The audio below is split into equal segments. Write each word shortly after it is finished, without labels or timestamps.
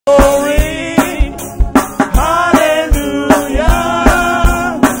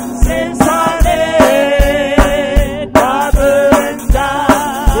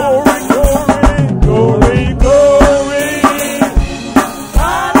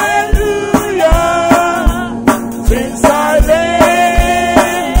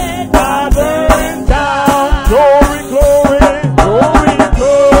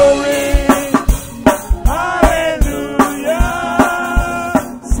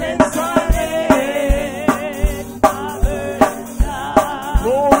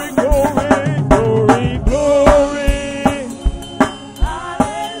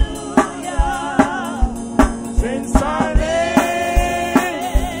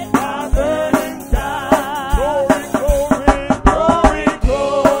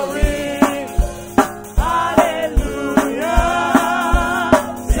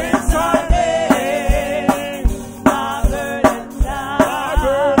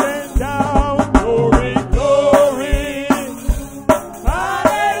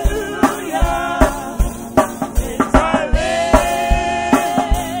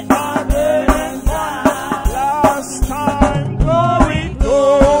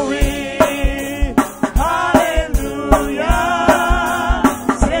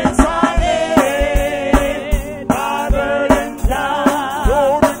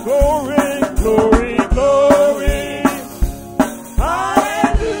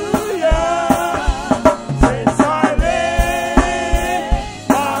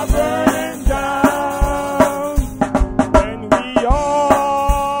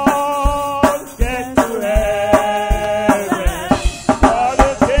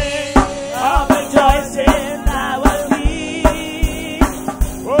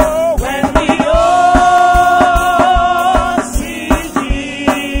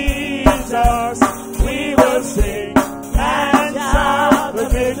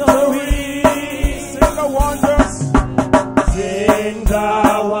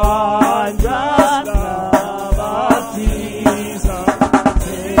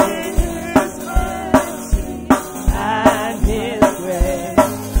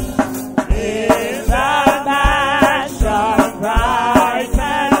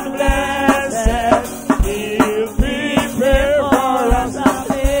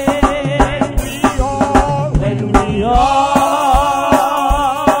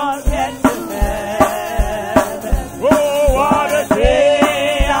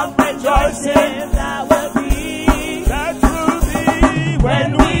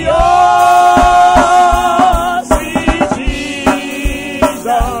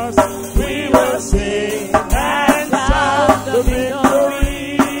we will sing and shout the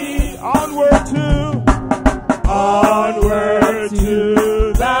victory. Onward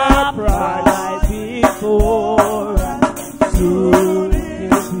to the prize before us. Soon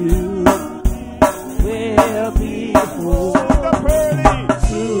His view will be full.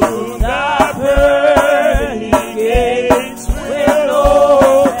 Soon the pearly gates will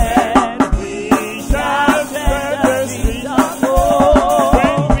open. We shall tread the streets of gold.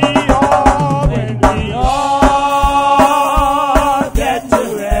 When we all get to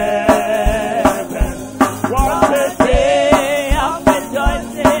heaven, what a day of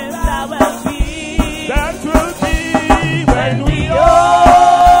rejoicing that will be. That will be when we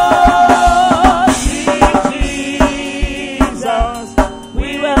all see Jesus. We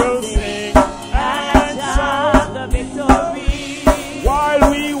will sing and shout the victory.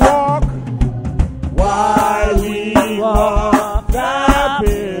 While we walk the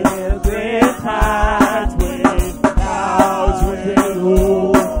pilgrim pathway, clouds will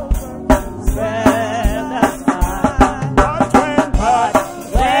overspread the sky. But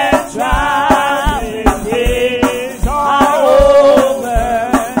when traveling days are over,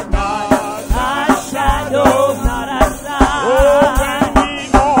 not a shadow, not a sign. When we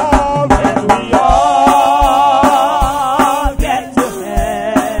all get to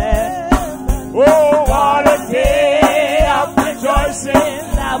heaven, what a day of rejoicing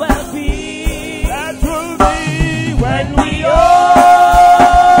that will be. That will be when we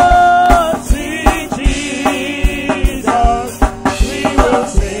all see Jesus. We will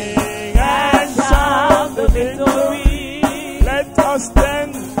sing and shout the victory. Let us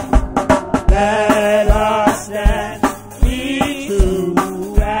stand, be true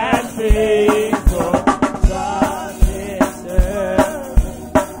and faithful. God is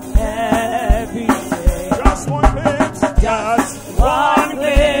every day. Just one glimpse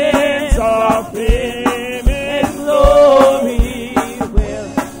of Him in glory will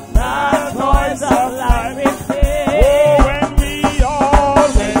the toils of life repay. When we all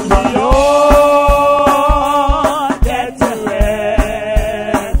get to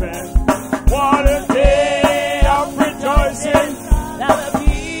heaven, what a day of rejoicing that will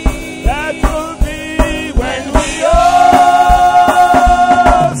be. That will be when we all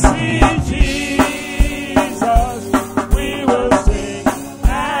see Jesus. We will sing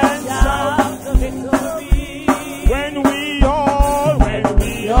and shout the victory. When we all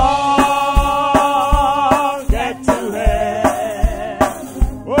get to heaven,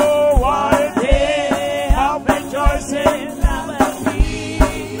 what a day of rejoicing that will be.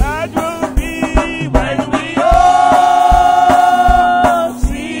 That will be when we all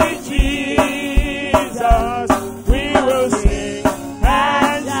see Jesus. We will sing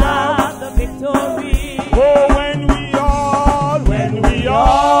and shout the victory. When we all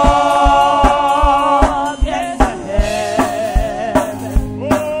get to heaven,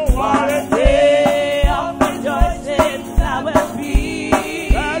 what a day of rejoicing that will be.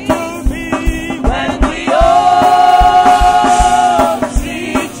 That will be when we all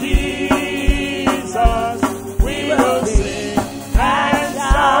see Jesus. We will sing and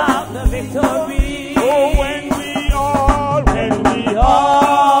shout the victory. When we all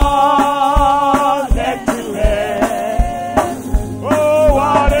get to heaven,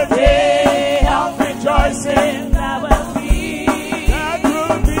 what a day of rejoicing that will be. That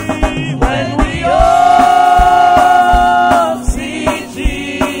will be when we all see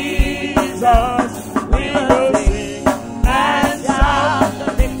Jesus. We will sing and shout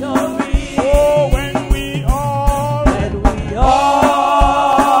the victory. When we all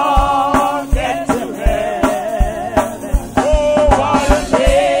get to heaven, what a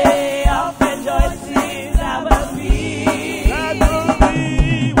day of rejoicing that will be. That will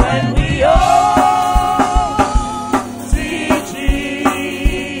be when we all see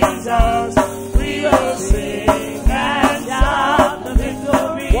Jesus. We will sing and shout the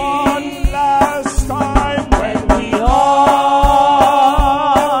victory. One last time when we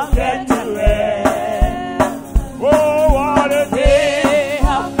all get to heaven. What a day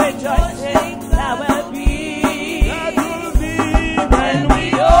of rejoicing that will be. That will be when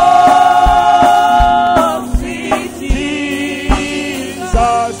we all see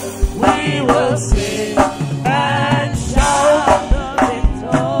Jesus. We will sing and shout the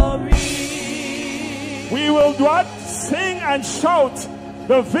victory. We will what? Sing and shout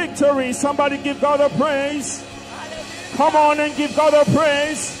the victory. Somebody give God a praise. Come on and give God a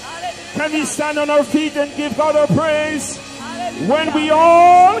praise. Can we stand on our feet and give God a praise? When we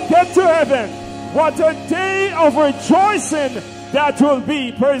all get to heaven, what a day of rejoicing that will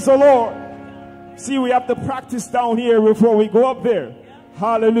be. Praise the Lord. See, we have to practice down here before we go up there.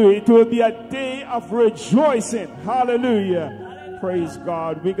 Hallelujah. It will be a day of rejoicing. Hallelujah. Praise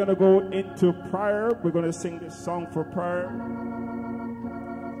God. We're going to go into prayer. We're going to sing this song for prayer.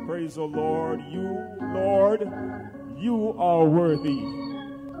 Praise the Lord. Lord, you are worthy.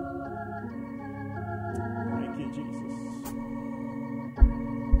 Thank you, Jesus.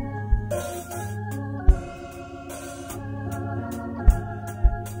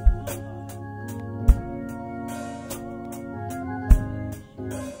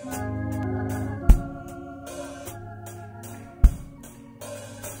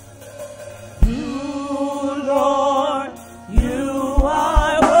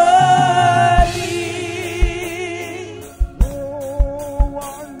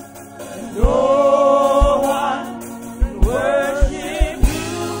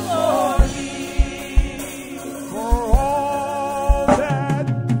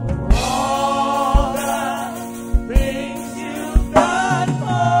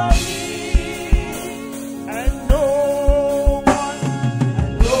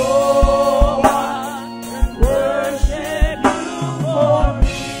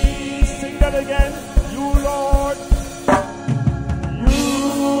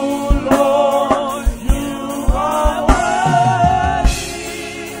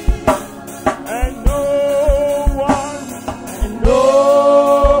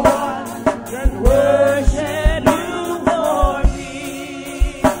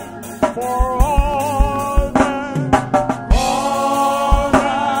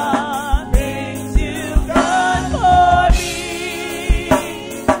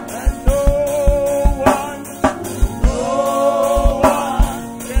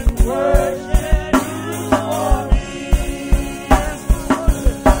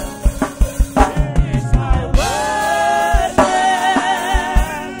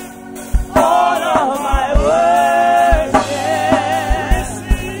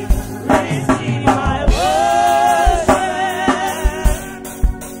 Receive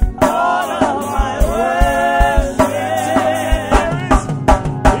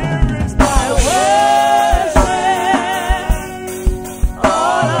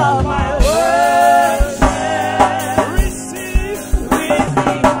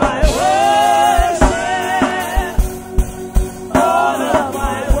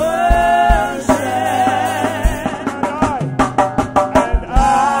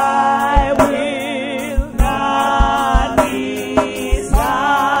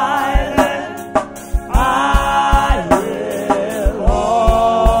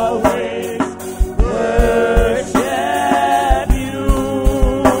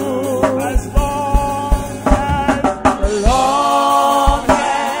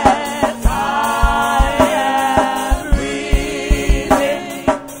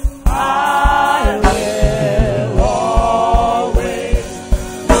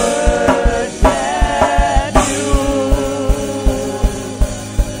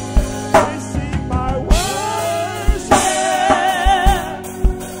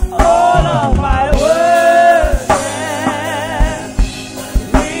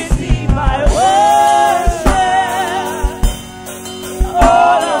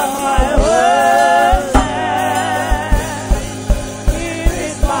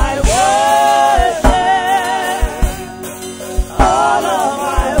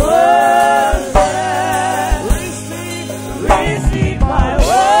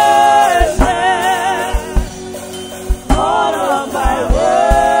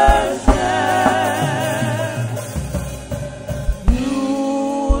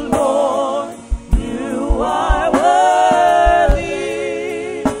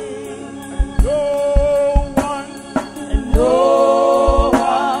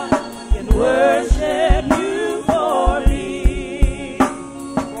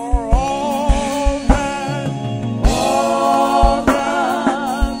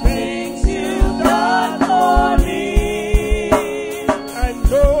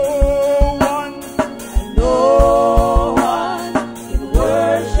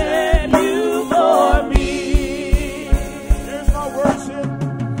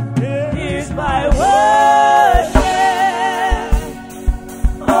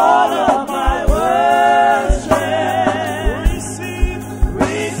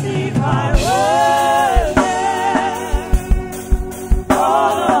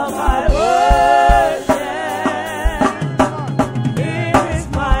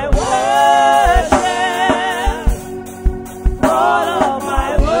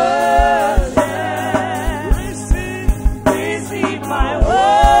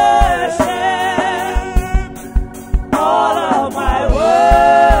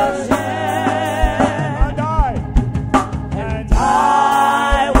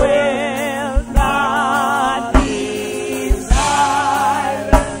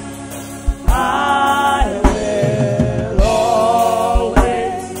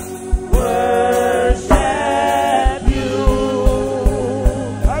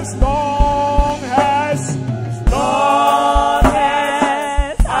As long as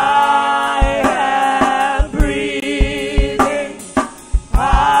I am breathing,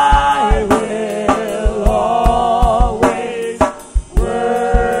 I will always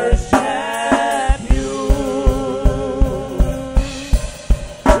worship you.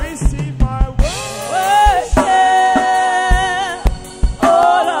 Receive my worship,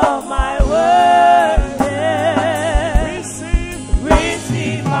 all of my worship.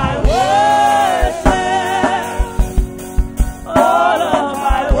 Receive my worship, all of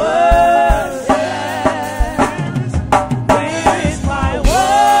my worship. Here is my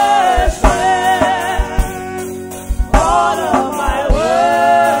worship, all of my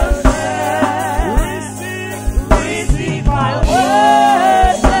worship. Receive my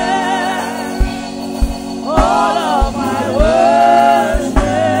worship, all of my worship.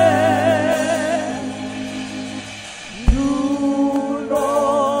 You,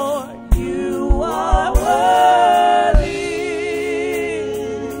 Lord, you are worthy.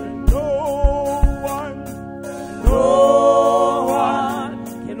 No one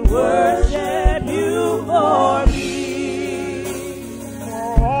can worship you for me.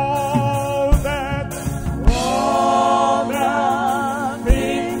 For all the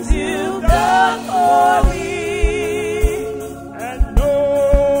things you've done for me, and no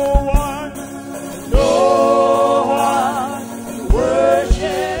one can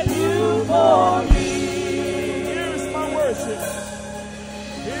worship you for me. Here's my worship.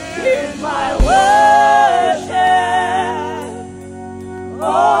 Here's my worship,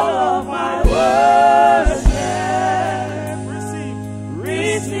 all of my worship.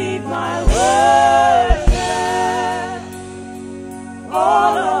 Receive my worship,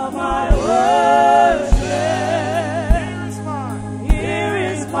 all of my worship. Here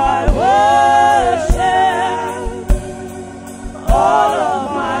is my worship, all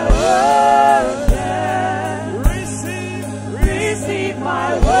of my worship. Receive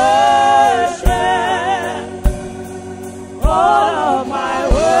my worship, all of my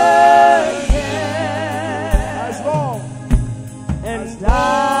worship. As long and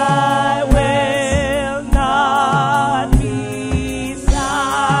I will not be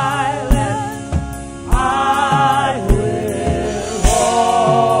silent. I will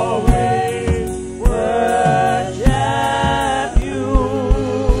always worship you.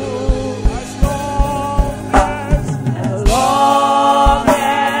 As long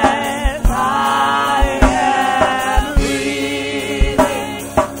as I am breathing,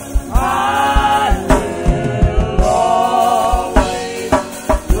 I will always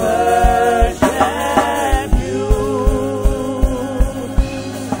worship you.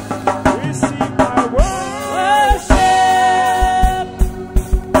 Receive my worship,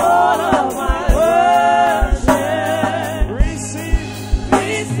 all of my worship.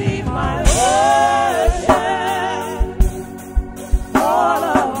 Receive my worship, all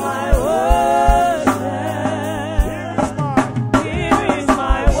of my worship. Here is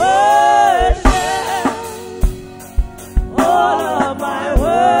my worship, all of my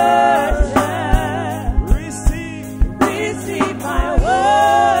worship. Receive my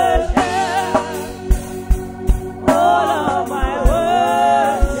worship, all of my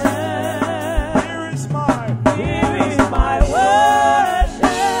worship. Here is my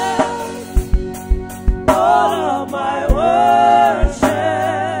worship, all of my worship.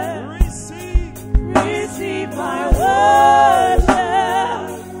 Receive my worship,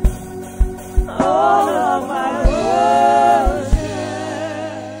 all of my worship.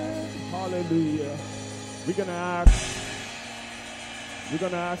 Hallelujah. We're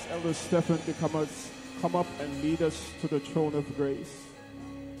gonna ask Elder Stephen to come up and lead us to the throne of grace.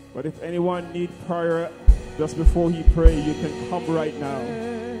 But if anyone need prayer just before he pray, you can come right now.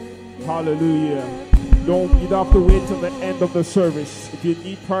 Hallelujah. You don't have to wait till the end of the service. If you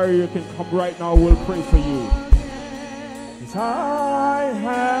need prayer, you can come right now. We'll pray for you. As I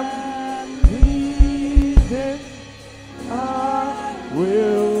am breathing, I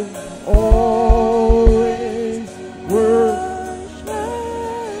will always worship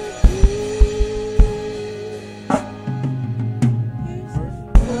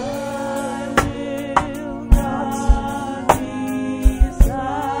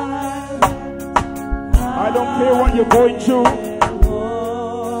I don't care what you're going through.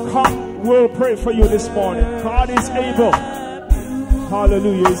 Come, we'll pray for you this morning. God is able.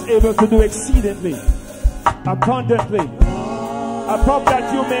 Hallelujah. He's able to do exceedingly, abundantly, above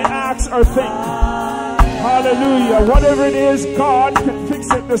that you may ask or think. Hallelujah. Whatever it is, God can fix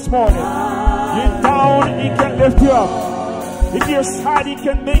it this morning. You're down, He can lift you up. If you're sad, He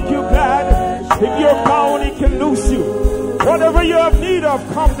can make you glad. If you're bound, He can loose you. Whatever you have need of,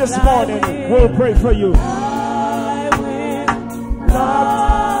 come this morning. We'll pray for you. I will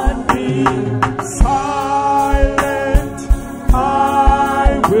not be Silent.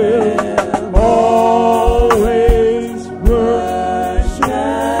 I will always worship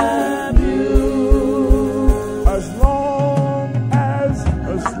you. As long as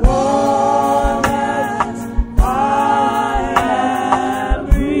I am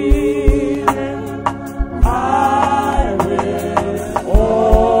breathing, I will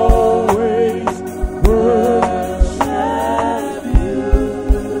always worship you.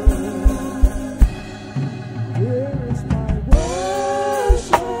 Here is my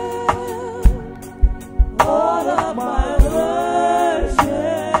worship, all of my worship.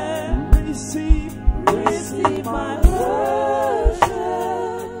 receive. Receive my worship,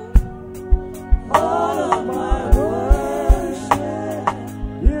 all of my worship.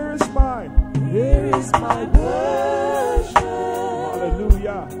 Here is mine. Here is my worship,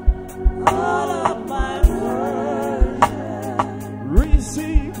 Hallelujah. all of my worship.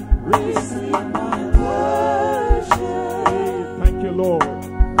 Receive. Receive my worship, Thank you, Lord.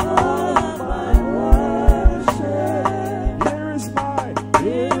 all of my worship. Here is mine.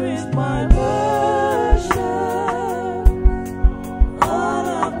 Here is my worship, all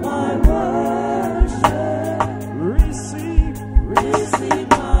of my worship. Receive. Receive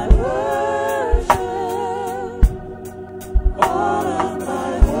my worship, all of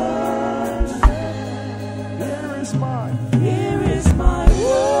my worship. Here is mine. Here is my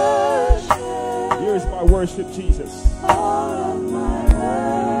worship, Here is my worship, Jesus. all of my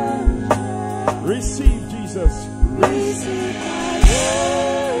worship. Receive, Jesus. Receive my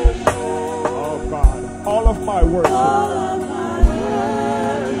worship, Oh, God. All of my worship. all of my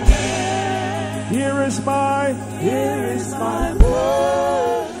worship. Here is mine. Here is my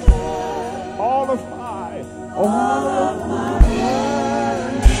worship, All of my. all of my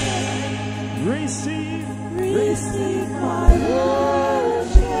worship. Receive. Receive my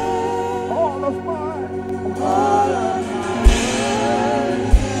worship, All of mine. all of my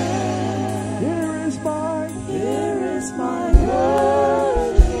worship. Here is mine. Here is my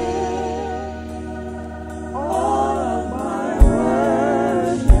worship, all of my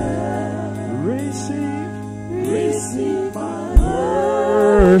worship. Receive. Receive my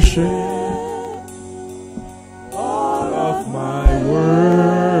Worship. all of My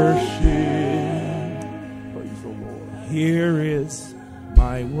worship. Praise the Lord. Here is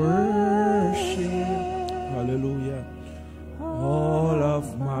my worship. Hallelujah. All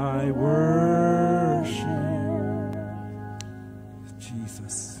of my worship.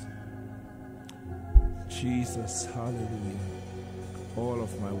 Jesus. Jesus. Hallelujah. All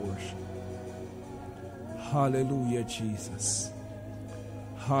of my worship. Hallelujah, Jesus.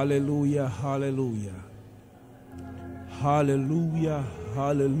 Hallelujah. Hallelujah. Hallelujah,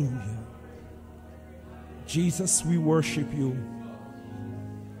 hallelujah. Jesus, we worship you.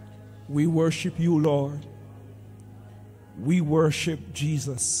 We worship you, Lord. We worship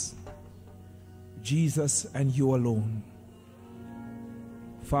Jesus. Jesus and you alone.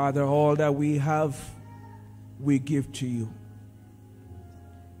 Father, all that we have, we give to you.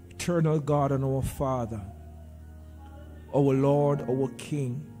 Eternal God and our Father, our Lord, our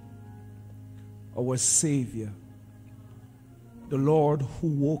King, our Savior, the Lord who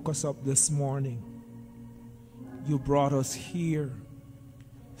woke us up this morning. You brought us here,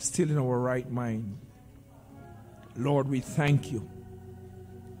 still in our right mind. Lord, we thank you.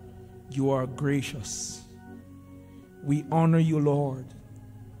 You are gracious. We honor you, Lord,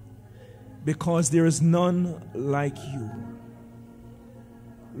 because there is none like you.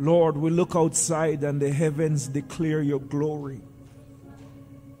 Lord, we look outside and the heavens declare your glory.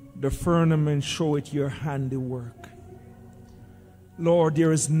 The firmament show it your handiwork. Lord,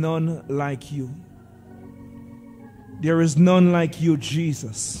 there is none like you. There is none like you,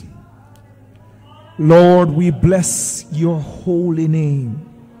 Jesus. Lord, we bless your holy name,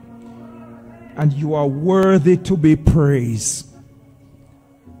 and you are worthy to be praised.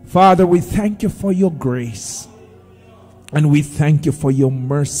 Father, we thank you for your grace, and we thank you for your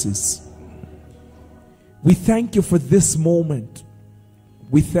mercies. We thank you for this moment.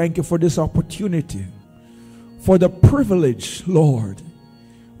 We thank you for this opportunity, for the privilege, Lord,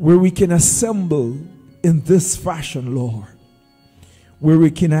 where we can assemble in this fashion, Lord, where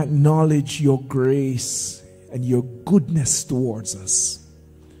we can acknowledge your grace and your goodness towards us.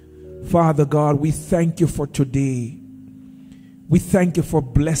 Father God, we thank you for today. We thank you for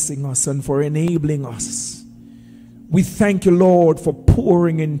blessing us and for enabling us. We thank you, Lord, for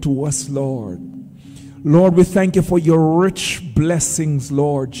pouring into us, Lord. Lord, we thank you for your rich blessings,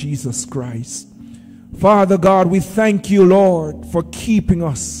 Lord Jesus Christ. Father God, we thank you, Lord, for keeping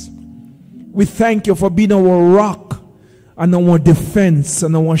us. We thank you for being our rock and our defense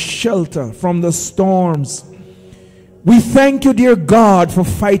and our shelter from the storms. We thank you, dear God, for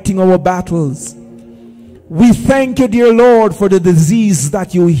fighting our battles. We thank you, dear Lord, for the disease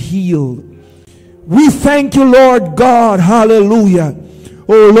that you healed. We thank you, Lord God, hallelujah.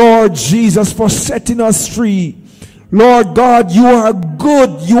 Oh Lord Jesus, for setting us free. Lord God, you are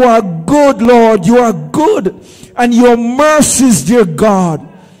good. You are good, Lord. You are good. And your mercies, dear God,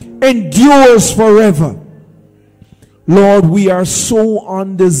 endures forever. Lord, we are so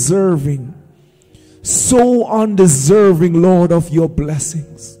undeserving, Lord, of your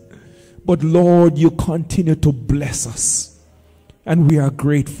blessings. But Lord, you continue to bless us. And we are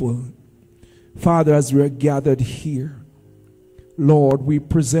grateful. Father, as we are gathered here, Lord, we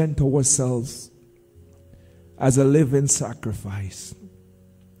present ourselves as a living sacrifice.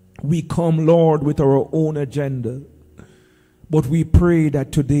 We come, Lord, with our own agenda. But we pray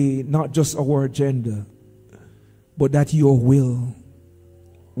that today, not just our agenda, but that your will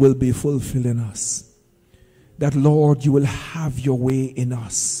be fulfilled in us. That, Lord, you will have your way in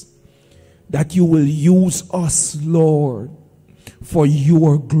us. That you will use us, Lord, for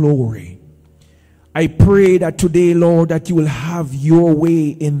your glory. I pray that today, Lord, that you will have your way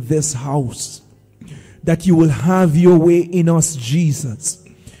in this house. That you will have your way in us, Jesus.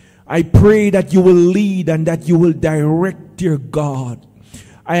 I pray that you will lead and that you will direct, dear God.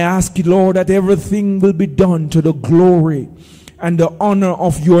 I ask you, Lord, that everything will be done to the glory and the honor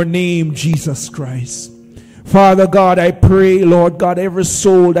of your name, Jesus Christ. Father God, I pray, Lord God, every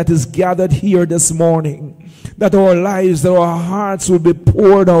soul that is gathered here this morning, that our lives, that our hearts will be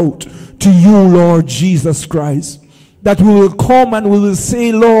poured out to you, Lord Jesus Christ. That we will come and we will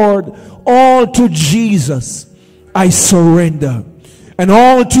say, Lord, all to Jesus I surrender. And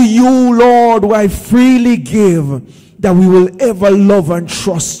all to you, Lord, I freely give, that we will ever love and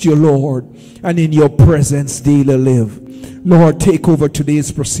trust you, Lord, and in your presence daily live. Lord, take over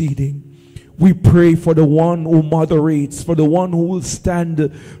today's proceeding. We pray for the one who moderates, for the one who will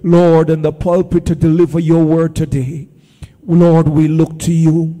stand, Lord, in the pulpit to deliver your word today. Lord, we look to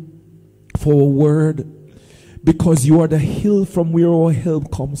you for a word, because you are the hill from where our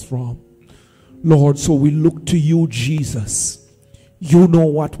help comes from. Lord, so we look to you, Jesus. You know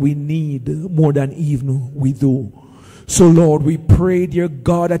what we need more than even we do. So, Lord, we pray, dear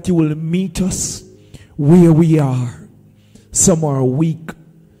God, that you will meet us where we are. Some are weak.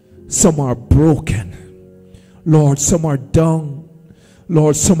 Some are broken. Lord, some are down.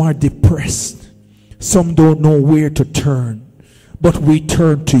 Lord, some are depressed. Some don't know where to turn. But we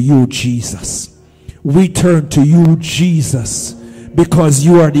turn to you, Jesus. We turn to you, Jesus, because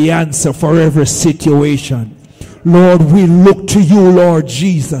you are the answer for every situation. Lord, we look to you, Lord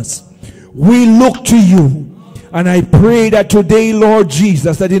Jesus. We look to you. And I pray that today, Lord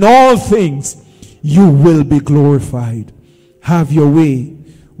Jesus, that in all things you will be glorified. Have your way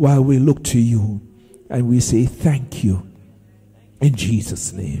while we look to you. And we say thank you in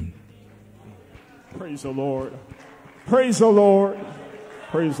Jesus' name. Praise the Lord. Praise the Lord.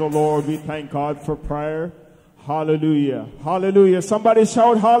 Praise the Lord. We thank God for prayer. Hallelujah. Hallelujah. Somebody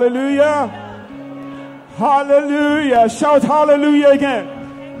shout hallelujah. Hallelujah. Shout hallelujah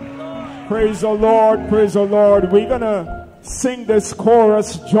again. Praise the Lord. Praise the Lord. We're going to sing this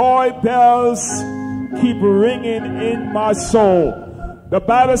chorus. Joy bells keep ringing in my soul. The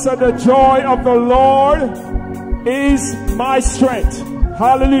Bible said the joy of the Lord is my strength.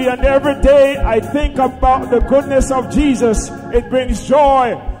 Hallelujah. And every day I think about the goodness of Jesus, it brings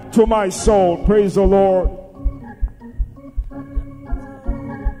joy to my soul. Praise the Lord.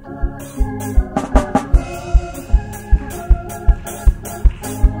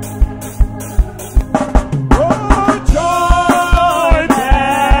 Joy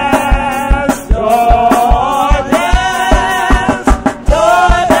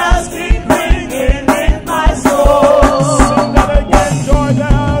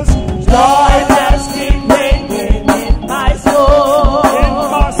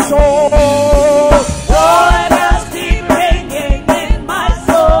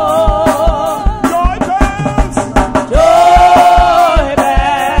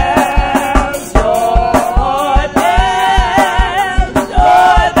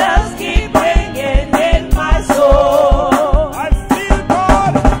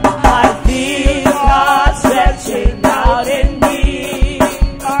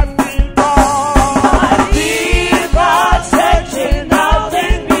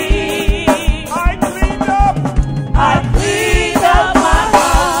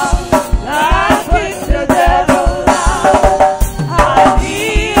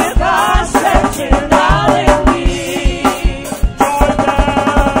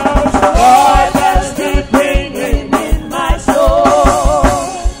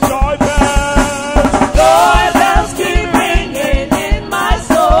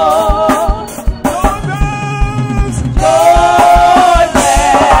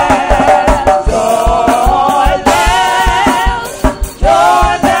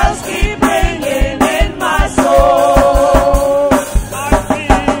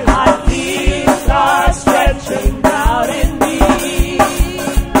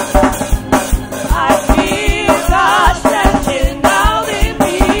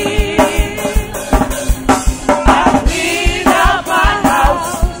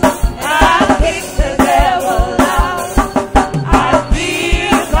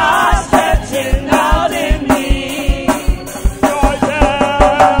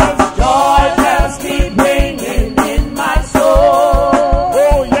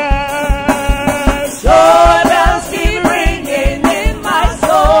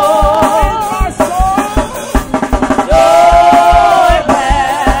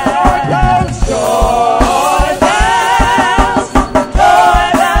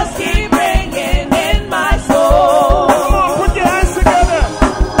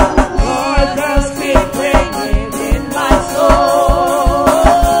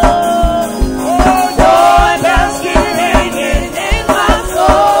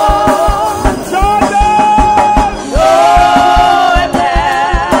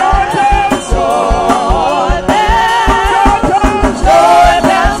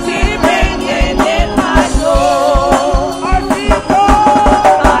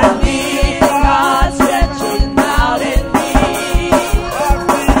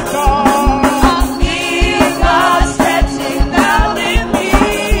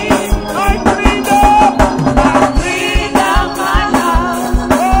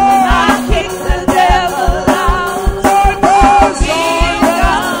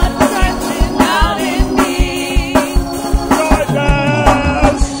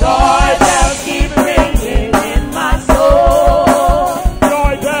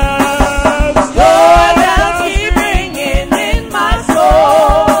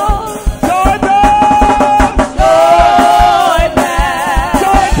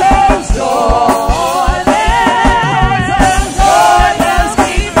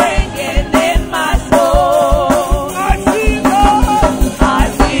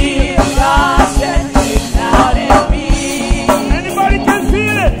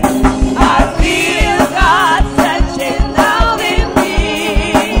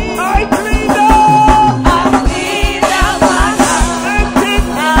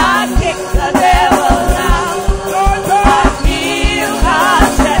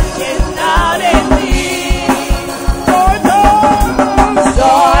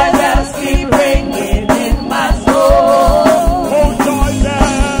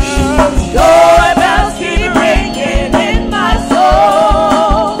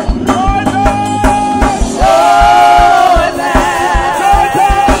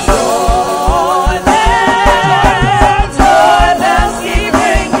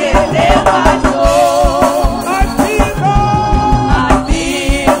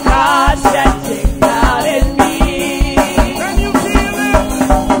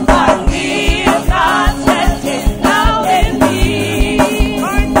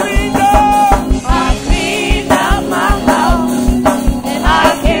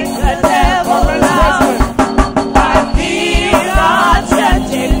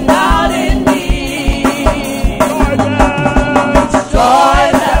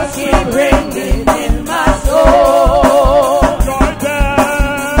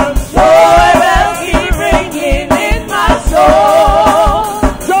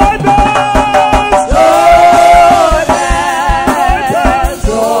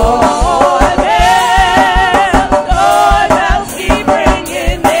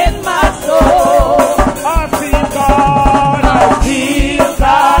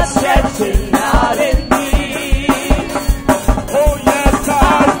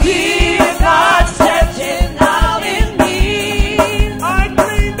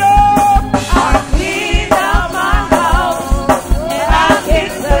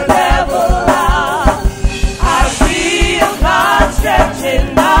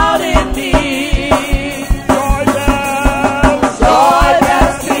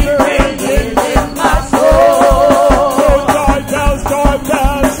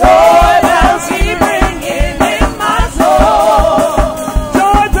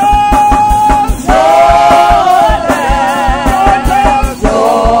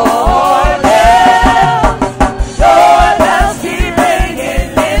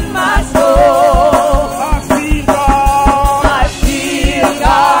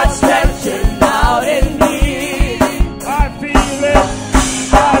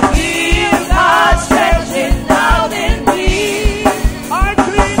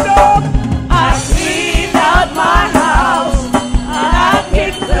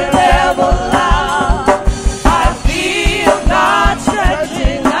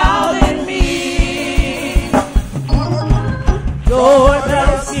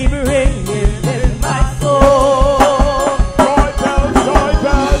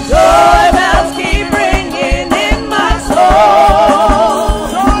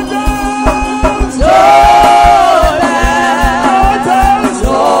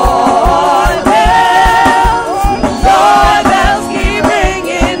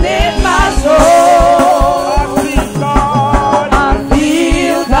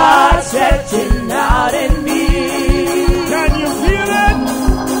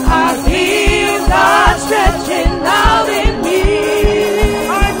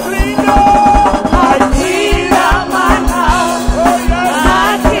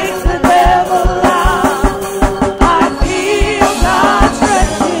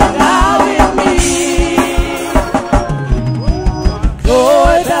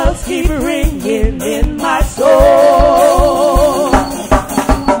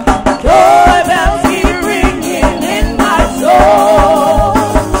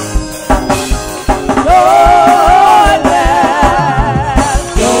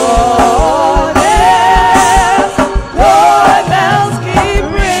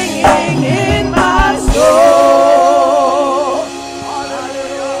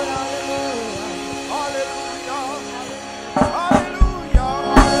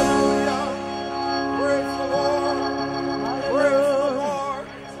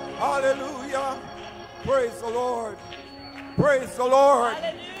the Lord.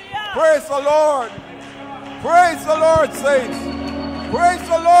 Hallelujah. Praise the Lord. Praise the Lord, saints. Praise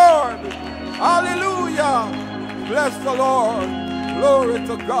the Lord. Hallelujah. Bless the Lord. Glory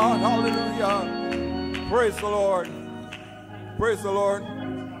to God. Hallelujah. Praise the Lord. Praise the Lord.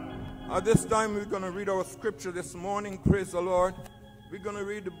 At this time, we're going to read our scripture this morning. Praise the Lord. We're going to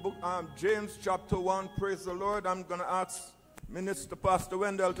read the book, James chapter 1. Praise the Lord. I'm going to ask Minister Pastor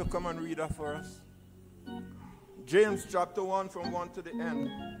Wendell to come and read that for us. James chapter 1 from 1 to the end.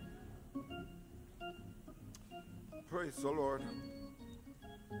 Praise the Lord.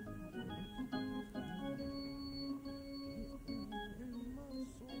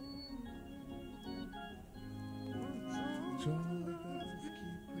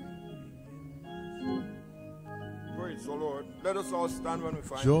 Praise the Lord. Let us all stand when we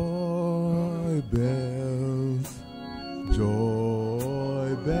find Joy bells,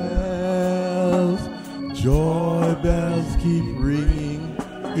 joy bells, joy bells keep ringing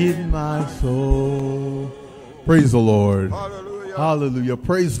in my soul. Praise the Lord. Hallelujah. Hallelujah.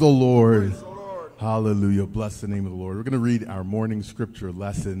 Praise the Lord. Praise the Lord. Hallelujah. Bless the name of the Lord. We're going to read our morning scripture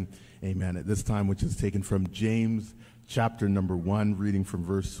lesson, amen, at this time, which is taken from James chapter number 1, reading from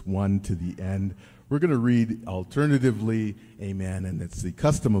verse 1 to the end. We're going to read alternatively, amen, and it's the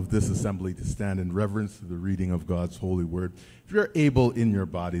custom of this assembly to stand in reverence to the reading of God's holy word. If you're able in your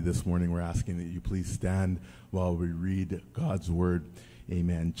body this morning, we're asking that you please stand while we read God's word,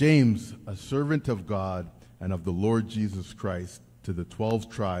 amen. James, a servant of God and of the Lord Jesus Christ, to the 12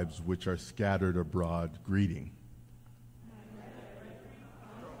 tribes which are scattered abroad, greeting.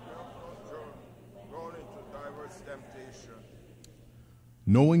 Going into diverse temptation.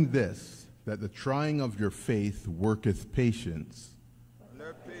 Knowing this, that the trying of your faith worketh patience.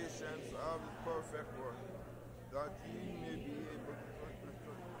 Let patience have the perfect work, that ye may be able to.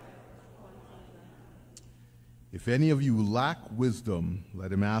 If any of you lack wisdom,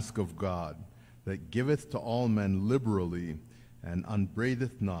 let him ask of God, that giveth to all men liberally, and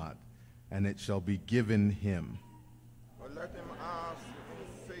upbraideth not, and it shall be given him. But let him ask in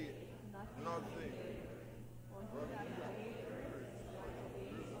faith, nothing.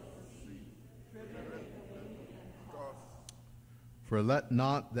 For let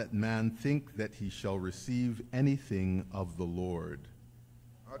not that man think that he shall receive anything of the Lord.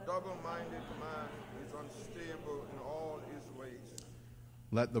 A double-minded man is unstable in all his ways.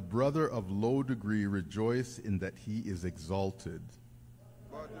 Let the brother of low degree rejoice in that he is exalted.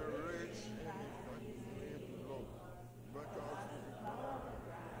 But the rich in his low,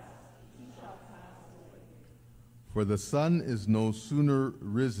 For the sun is no sooner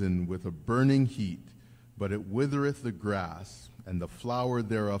risen with a burning heat, but it withereth the grass, and the flower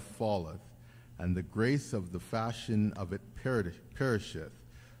thereof falleth, and the grace of the fashion of it perisheth.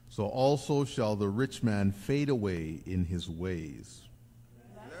 So also shall the rich man fade away in his ways.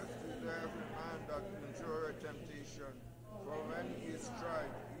 Blessed is every man that endureth temptation, for when he is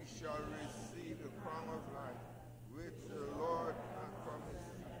tried, he shall receive the crown of life, which the Lord hath promised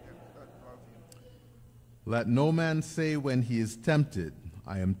them that love him. Let no man say when he is tempted,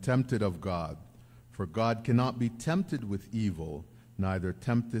 I am tempted of God. For God cannot be tempted with evil, neither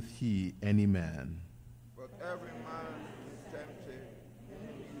tempteth he any man. But every man is tempted, and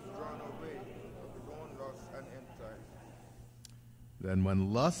he is drawn away of his own lust and enticed. Then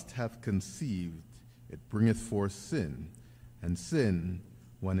when lust hath conceived, it bringeth forth sin, and sin,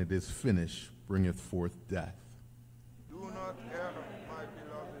 when it is finished, bringeth forth death. Do not err, my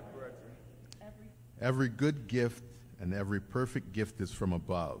beloved brethren. Every good gift and every perfect gift is from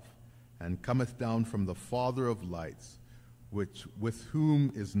above, and cometh down from the Father of lights, with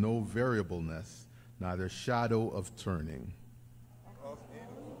whom is no variableness, neither shadow of turning. Of him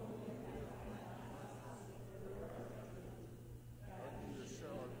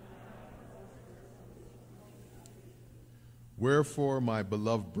Wherefore, my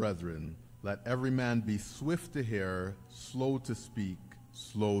beloved brethren, let every man be swift to hear, slow to speak,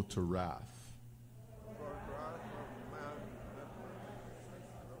 slow to wrath.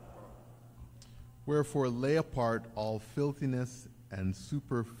 Wherefore lay apart all filthiness and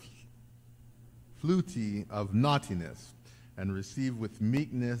superfluity of naughtiness, and receive with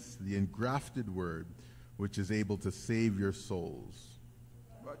meekness the engrafted word, which is able to save your souls.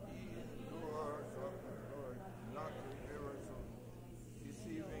 But ye doers of the word, not the hearers only,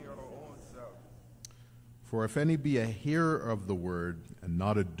 deceiving your own self. For if any be a hearer of the word, and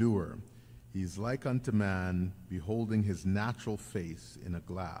not a doer, he is like unto man beholding his natural face in a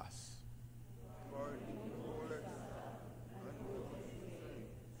glass. For he beholdeth and knoweth sin,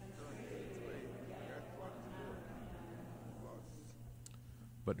 turn his way, yet what to do.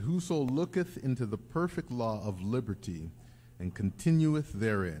 But whoso looketh into the perfect law of liberty, and continueth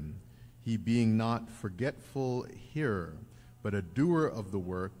therein, he being not forgetful hearer, but a doer of the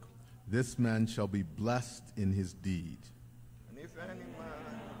work, this man shall be blessed in his deed. And if any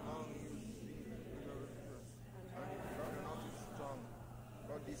man among you see and harden not his tongue,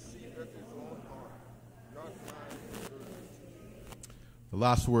 but deceiveth his own heart, not man. The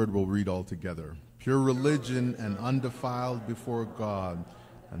last word we'll read all together. Pure religion and undefiled before God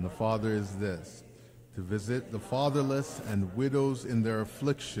and the Father is this, to visit the fatherless and widows in their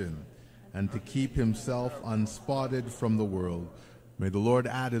affliction, and to keep himself unspotted from the world. May the Lord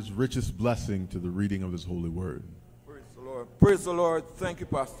add his richest blessing to the reading of his holy word. Praise the Lord. Praise the Lord. Thank you,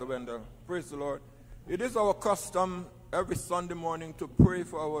 Pastor Wendell. Praise the Lord. It is our custom every Sunday morning to pray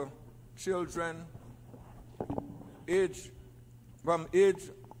for our children,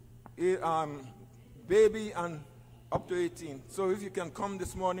 baby and up to 18. So if you can come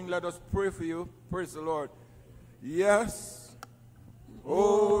this morning, let us pray for you. Praise the Lord. Yes.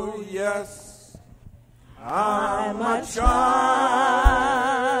 Oh, yes. I'm a child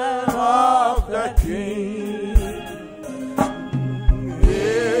of the King.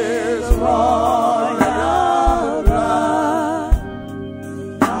 His royal blood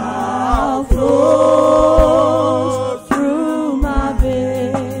now flows through my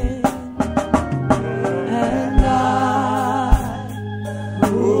veins, and I,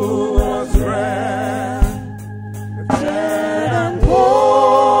 who was wretched and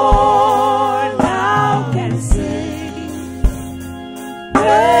poor, now can sing.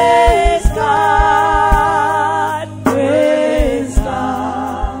 Praise God, praise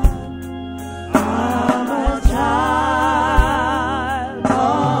God. I'm a child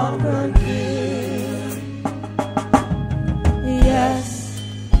of the King. Yes,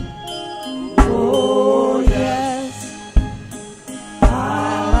 oh yes,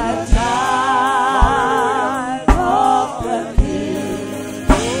 I'm a child of the King.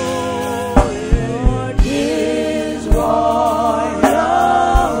 Lord, his royal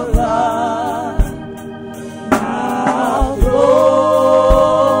blood now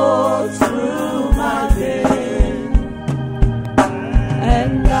flows through my veins,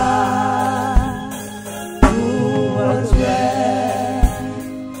 and I, who was wretched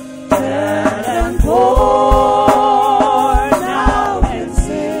and poor, now can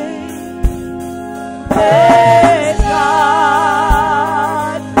sing. Praise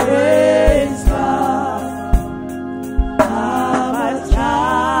God, praise God. I'm a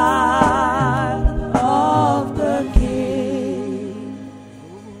child of the King.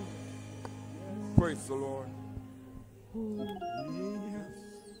 Praise the Lord. Yes.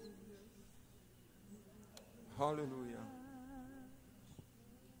 Hallelujah.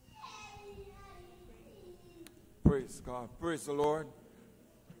 Praise God. Praise the Lord.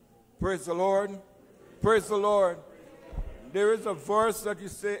 Praise the Lord. Praise the Lord. There is a verse that you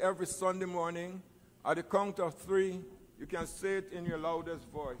say every Sunday morning. At the count of 3, you can say it in your loudest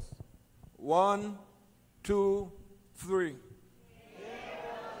voice. 1, 2, 3.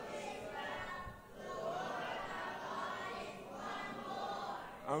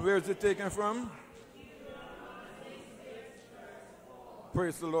 And where is it taken from?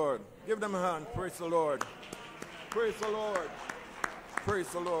 Praise the Lord. Give them a hand. Praise the Lord. Praise the Lord. Praise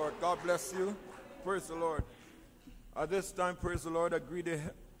the Lord. God bless you. Praise the Lord. At this time, praise the Lord, I greet the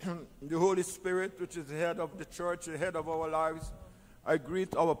Holy Spirit, which is the head of the church, the head of our lives. I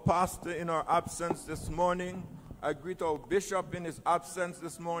greet our pastor in our absence this morning. I greet our bishop in his absence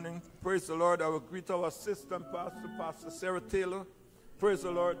this morning. Praise the Lord. I will greet our assistant pastor, Pastor Sarah Taylor. Praise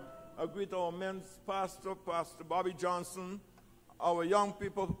the Lord. I greet our men's pastor, Pastor Bobby Johnson. Our young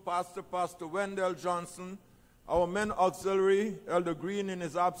people, Pastor Wendell Johnson. Our men auxiliary, Elder Green in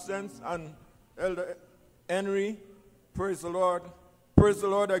his absence, and Elder Henry. Praise the Lord. Praise the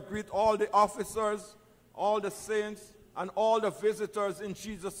Lord. I greet all the officers, all the saints, and all the visitors in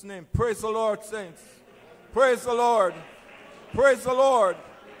Jesus' name. Praise the Lord, saints. Praise the Lord. Praise the Lord.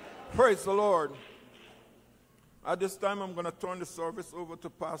 Praise the Lord. At this time, I'm going to turn the service over to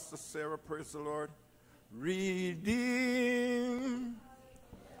Pastor Sarah. Praise the Lord. Redeem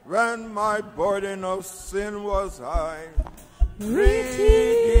when my burden of sin was high. Redeem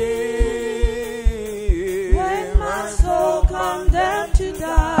when my soul condemned to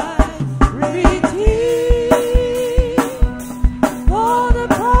die. Redeem for the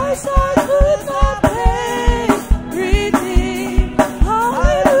price I could not pay. Redeem,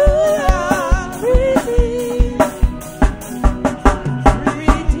 hallelujah. Redeem,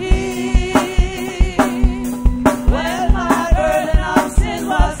 redeem when my burden of sin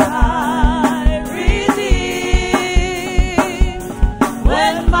was high. Redeem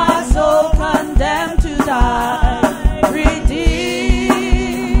when my soul condemned to die. Redeem.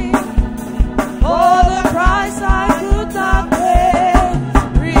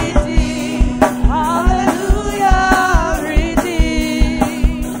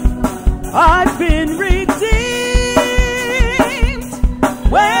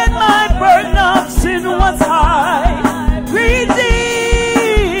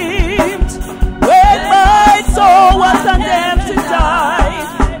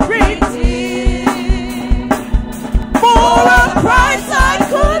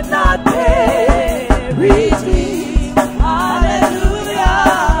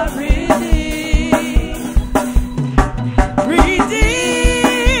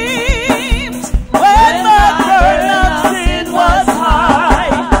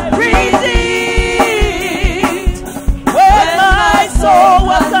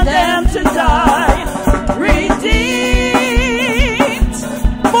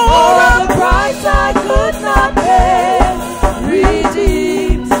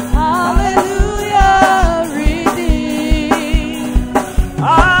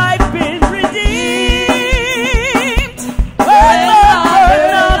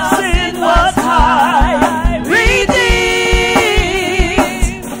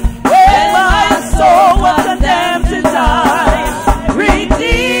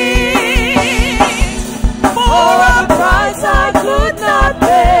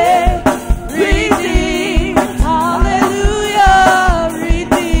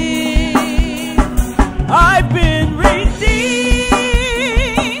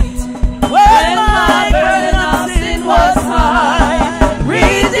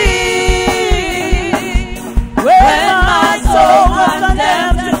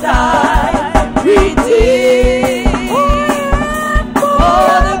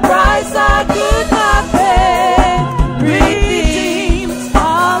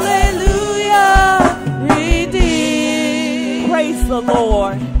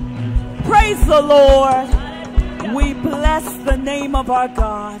 of our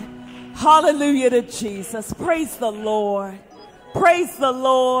God. Hallelujah to Jesus. Praise the Lord. Praise the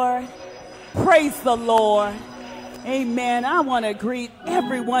Lord. Praise the Lord. Amen. I want to greet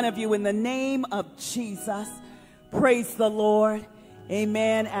every one of you in the name of Jesus. Praise the Lord.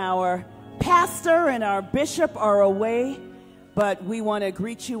 Amen. Our pastor and our bishop are away, but we want to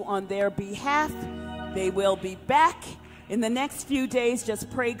greet you on their behalf. They will be back in the next few days.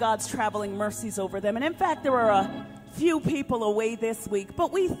 Just pray God's traveling mercies over them. And in fact, there are a few people away this week,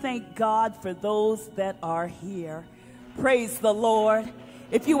 but we thank God for those that are here. Praise the Lord.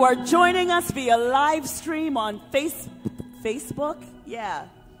 If you are joining us via live stream on Facebook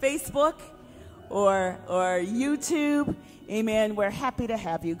or YouTube, amen, we're happy to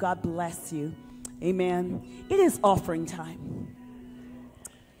have you. God bless you. Amen. It is offering time.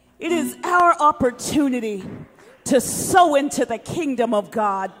 It is our opportunity to sow into the kingdom of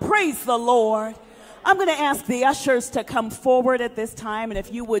God. Praise the Lord. I'm going to ask the ushers to come forward at this time, and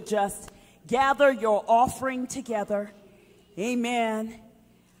if you would just gather your offering together. Amen.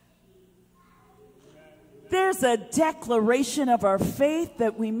 There's a declaration of our faith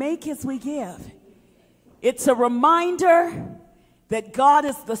that we make as we give. It's a reminder that God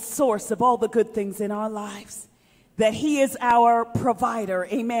is the source of all the good things in our lives, that He is our provider.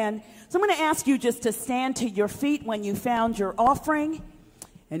 Amen. So I'm going to ask you just to stand to your feet when you found your offering,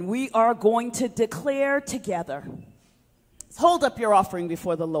 and we are going to declare together. Hold up your offering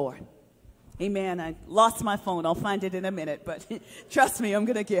before the Lord. Amen. I lost my phone. I'll find it in a minute, but trust me, I'm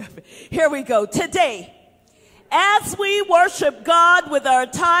going to give. Here we go. Today, as we worship God with our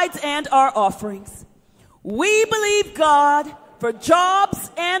tithes and our offerings, we believe God for jobs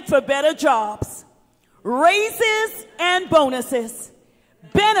and for better jobs, raises and bonuses,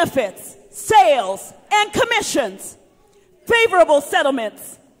 benefits, sales and commissions, favorable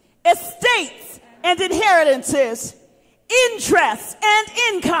settlements, estates and inheritances, interests and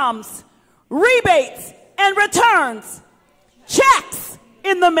incomes, rebates and returns, checks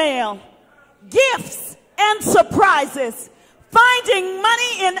in the mail, gifts and surprises, finding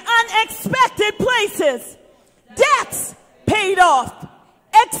money in unexpected places, debts paid off,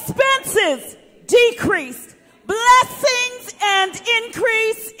 expenses decreased, blessings and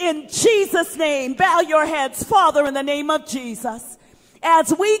increase in Jesus' name. Bow your heads, Father, in the name of Jesus.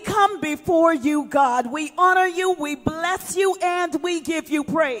 As we come before you, God, we honor you, we bless you, and we give you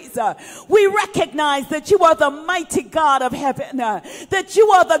praise. We recognize that you are the mighty God of heaven, that you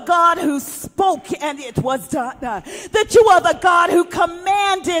are the God who spoke and it was done, that you are the God who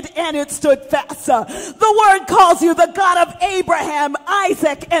commanded and it stood fast. The word calls you the God of Abraham,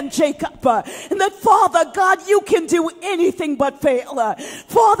 Isaac, and Jacob, and that, Father God, you can do anything but fail.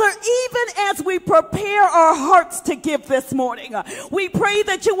 Father, even as we prepare our hearts to give this morning, we pray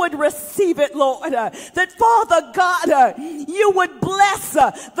that you would receive it, Lord, that, Father God, you would bless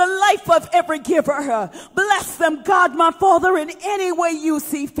the life of every giver. Bless them, God, my Father, in any way you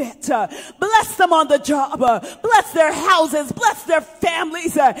see fit. Bless them on the job. Bless their houses. Bless their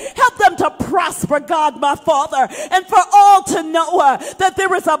families. Help them to prosper, God, my Father, and for all to know that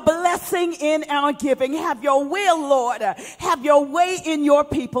there is a blessing in our giving. Have your will, Lord. Have your way in your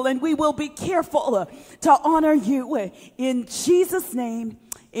people, and we will be careful to honor you in Jesus' name.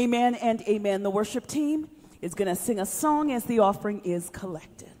 Amen and amen. The worship team is going to sing a song as the offering is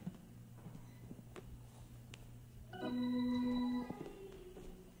collected.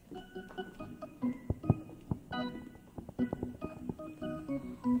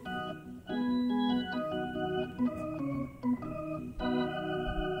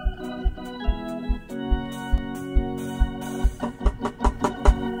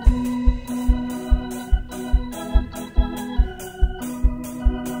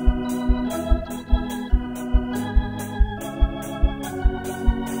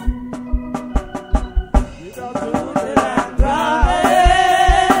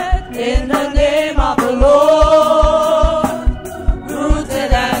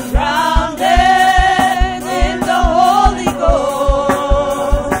 Rooted and grounded in the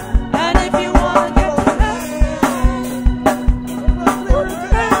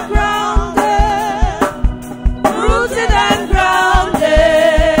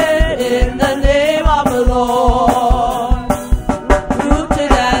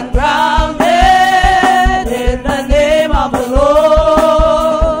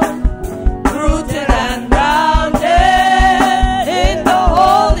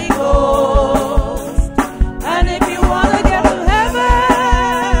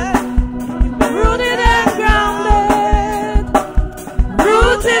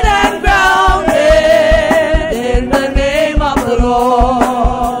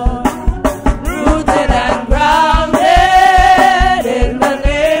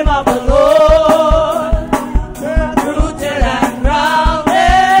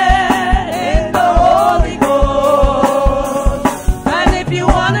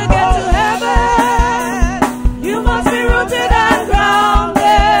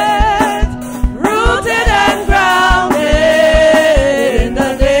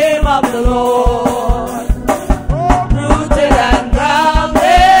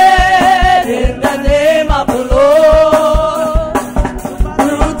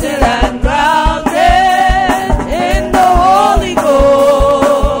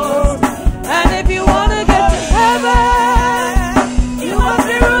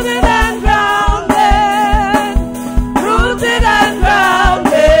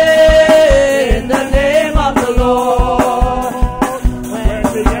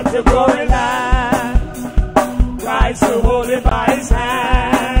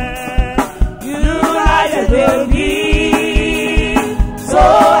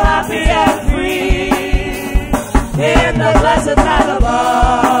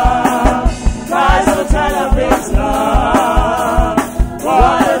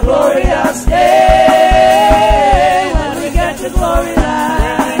land.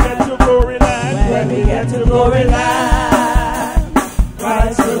 When we get to glory land,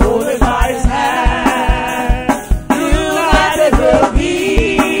 Christ will hold it by his hand. United we'll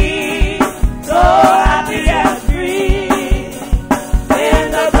be, so happy and free, in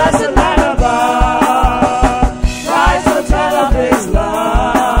the blessed land above. Christ will tell of his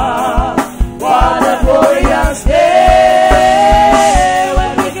love. What a glorious day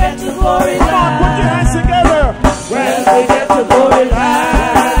when we get to glory land. Come on, put your hands together. When we get to glory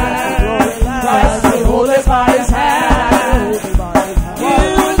land, Christ will hold us by his hand.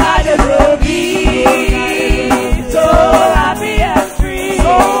 United we'll be, so happy and free, So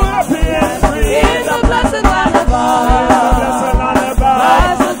happy and free. in the blessed land above. Blessed land above.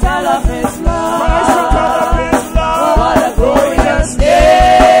 Christ will tell of his love. Christ will tell of his love. What a glorious day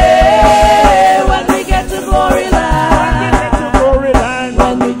when we get to glory land. To glory land.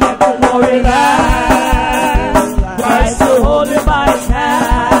 When we get to glory land, Christ will hold it by his hand.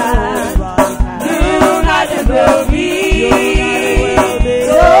 United we'll be,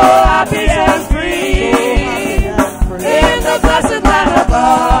 so happy and free, in the blessed land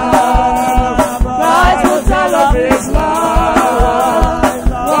above. Christ will tell of his love.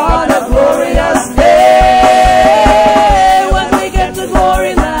 What a glorious day when we get to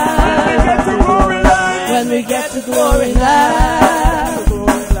glory land. Get to glory land. When we get to glory land,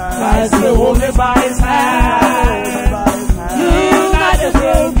 Christ will hold it by his hand. United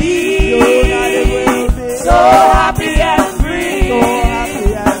we'll be, so happy and free,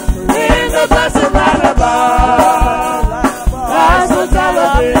 in the blessed land above. Christ will tell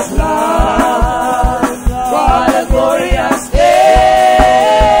of his love. What a glorious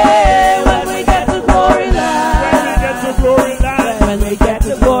day when we get to glory land. Get to glory land. When we get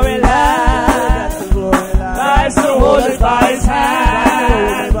to glory land, Christ will hold us by his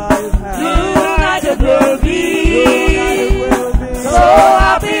hand. United we'll be, so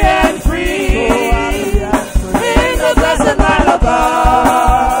happy and free, in the blessed land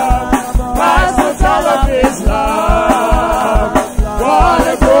above. Christ will tell of his love. What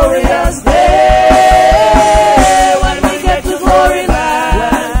a glorious day when we get to glory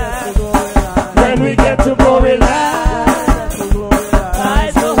land. When we get to glory land,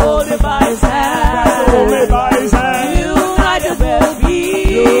 Christ will hold it by his hand. Hold me by his hand. United we'll be,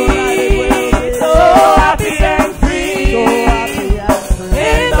 so happy and free,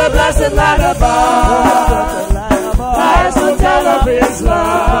 in the blessed land above. Christ will tell of his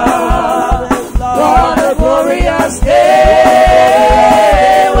love. What a glorious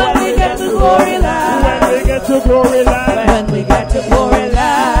day when we get to glory land. When we get to glory land. When we get to glory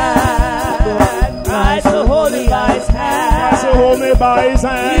land, Christ will hold it by his hand. So hold me by his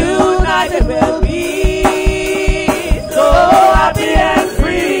hand. United we'll be, so happy and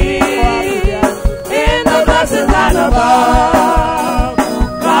free, in the blessed land above.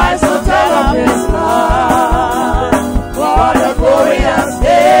 Christ will tell of his love. What a glorious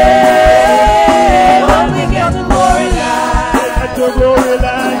day when we get to glory land. Get to glory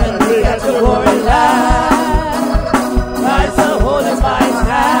land. When we get to glory land, Christ will hold us by his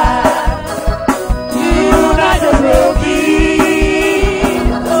hand. United we'll be,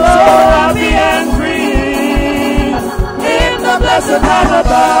 so happy and free, in the blessed land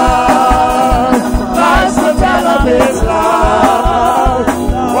above. Christ will tell of his love.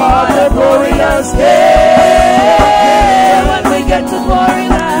 What a glorious day when we get to glory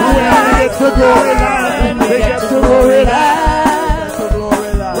land. When we get to glory land. When we get to glory land,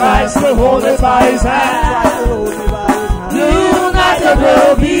 Christ will hold us by his hand. United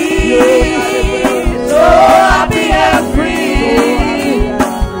we'll be, so happy and free,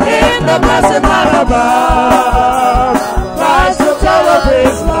 in the blessed land above. Christ will tell of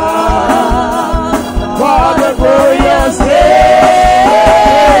his love. What a glorious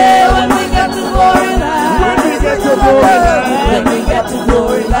day when we get to glory land. When we get to glory land. When we get to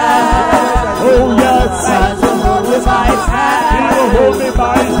glory land, Oh yes. Christ will hold us by his He hand. will hold me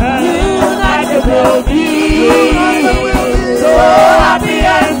by his hand. United we'll be, so happy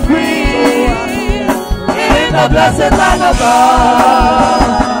and free, in the blessed land above.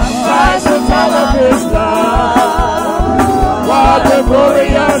 Christ will tell of his love. What a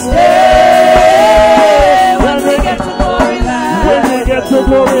glorious day when we get to glory land. When we get to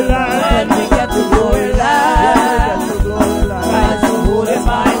glory land. When we get to glory land, Christ will hold us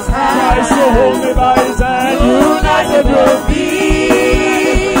by his hand. Christ will hold me by his hand. United we'll be,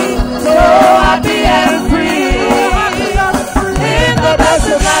 so happy and free, in the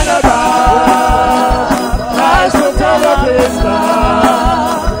blessed land above. Christ will tell of his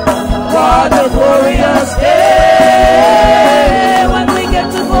love. What a glorious day when we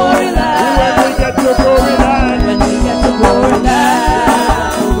get to glory land. When we get to glory land. When we get to glory land,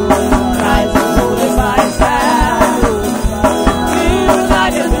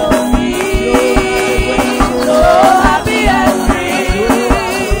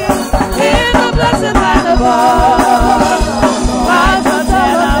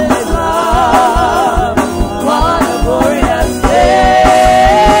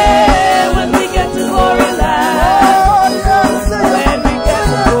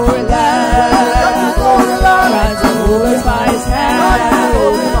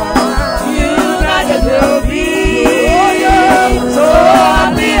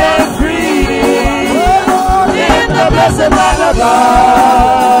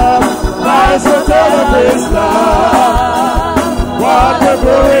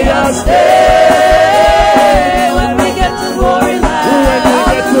 glorious day. When we get to glory land. When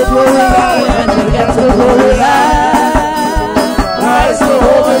we get to glory land. When we get to glory land. As the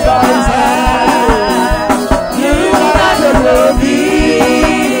Holy God's hand. United will be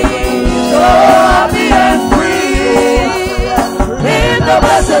so happy and free in the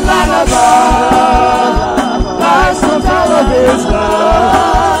blessed land of God. As the fall of His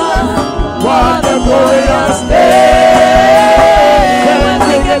love. What a glorious day. When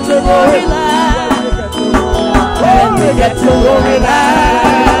we get to glory land. When we get to glory land.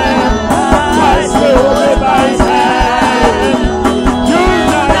 As the Holy God's hand.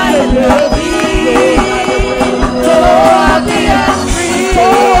 United will be so happy and free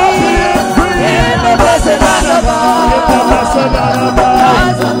in the blessed land of God.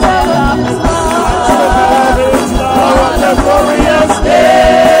 As the tell of His love. What a glorious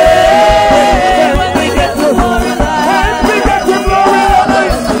day. When we get to glory land. When we get to glory land.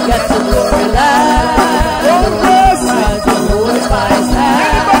 When we get to glory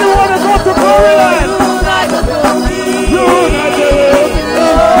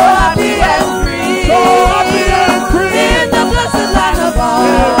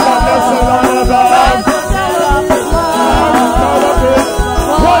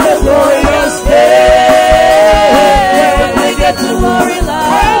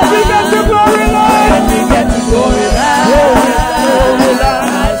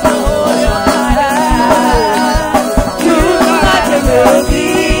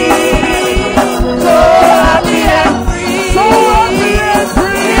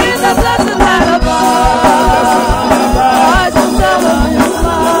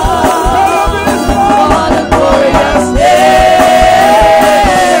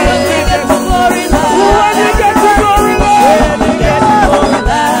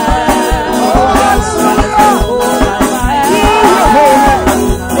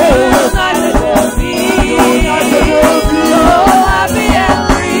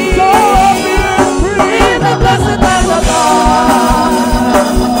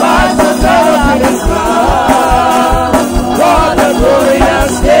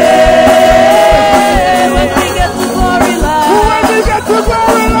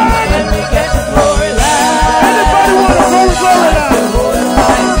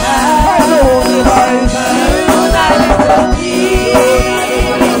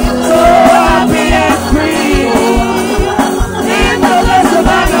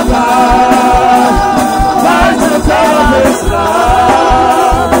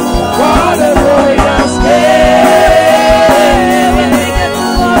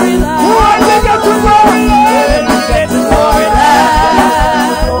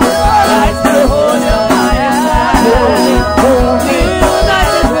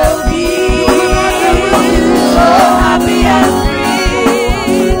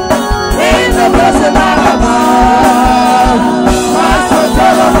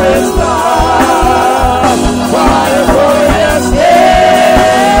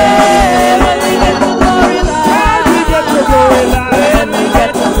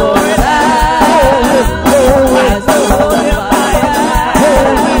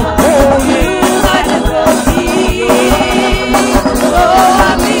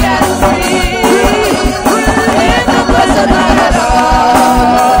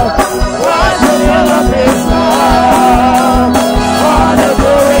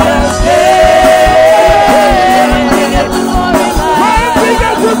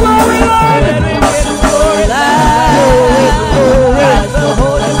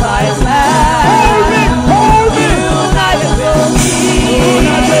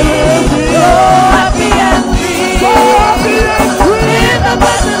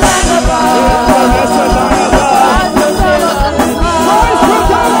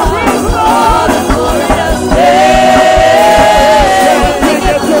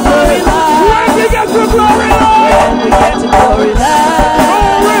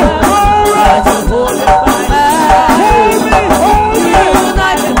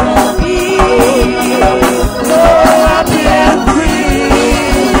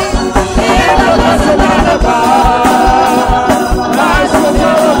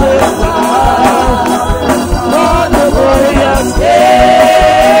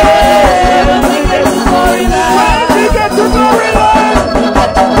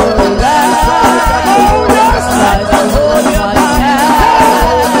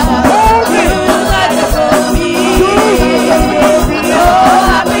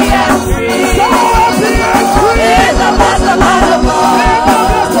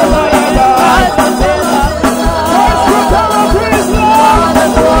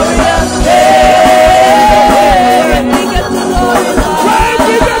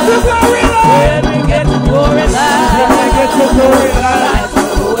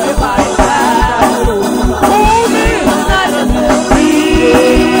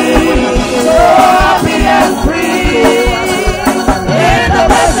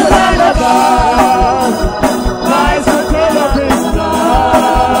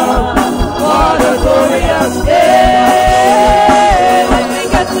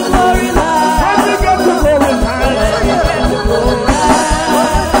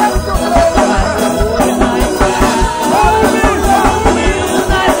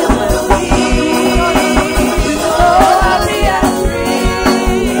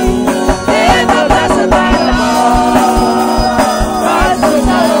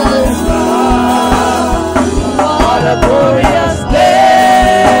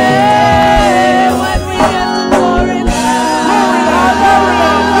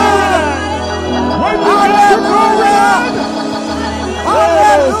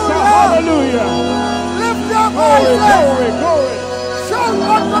Hallelujah. Lift your Glory, voices. glory, glory. Shout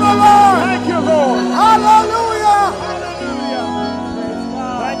unto the Lord. Thank you, Lord. Hallelujah.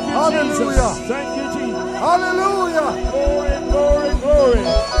 Thank you, Hallelujah. Jesus. Thank you, Jesus. Hallelujah. Glory, glory, glory. Glory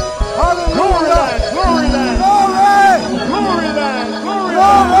Hallelujah. land, glory land, Glory. glory land, glory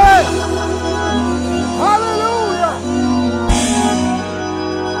land. Glory. Hallelujah.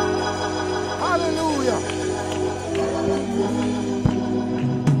 Hallelujah.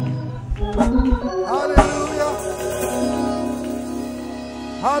 Hallelujah.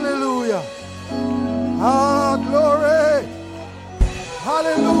 Hallelujah. Ah, glory.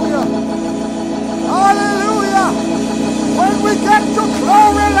 Hallelujah. Hallelujah. When we get to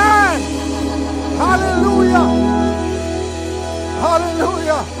glory land. Hallelujah.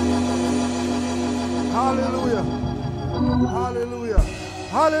 Hallelujah. Hallelujah. Hallelujah.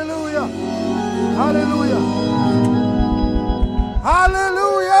 Hallelujah. Hallelujah.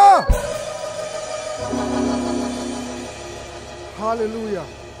 Hallelujah. Hallelujah.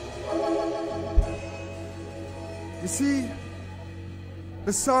 You see,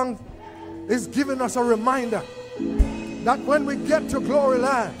 the song is giving us a reminder that when we get to glory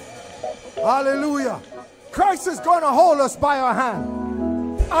land, hallelujah, Christ is going to hold us by our hand.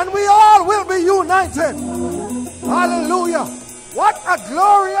 And we all will be united. Hallelujah. What a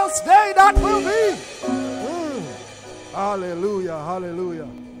glorious day that will be. Hallelujah. Hallelujah.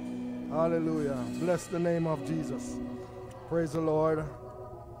 Hallelujah. Bless the name of Jesus. Praise the Lord.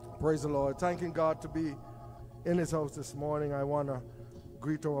 Praise the Lord. Thanking God to be in his house this morning. I want to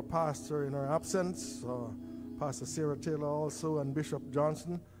greet our pastor in her absence, Pastor Sarah Taylor also, and Bishop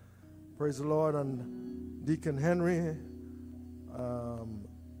Johnson. Praise the Lord. And Deacon Henry,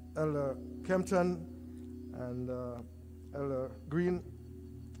 Elder Kempton, and Elder Green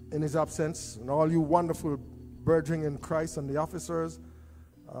in his absence, and all you wonderful brethren in Christ and the officers,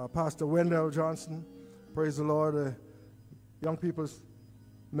 Pastor Wendell Johnson, praise the Lord, young people's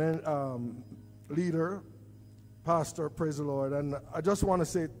leader, pastor, praise the Lord. And I just want to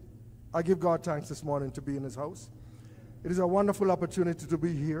say, I give God thanks this morning to be in his house. It is a wonderful opportunity to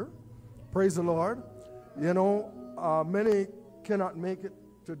be here. Praise the Lord. You know, many cannot make it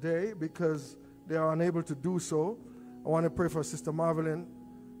today because they are unable to do so. I want to pray for Sister Marvelyn.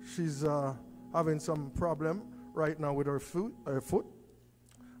 She's having some problem right now with her foot.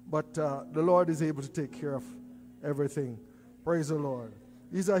 But the Lord is able to take care of everything. Praise the Lord.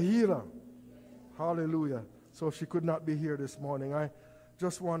 He's a healer. Hallelujah. So she could not be here this morning. I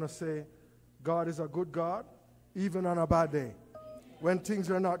just want to say, God is a good God, even on a bad day. When things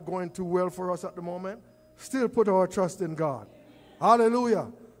are not going too well for us at the moment, still put our trust in God.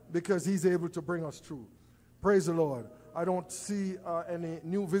 Hallelujah. Because he's able to bring us through. Praise the Lord. I don't see any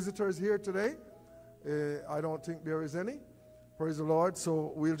new visitors here today. I don't think there is any. Praise the Lord.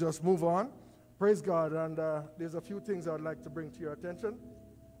 So we'll just move on. Praise God. And there's a few things I'd like to bring to your attention.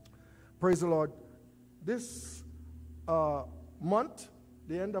 Praise the Lord. This month,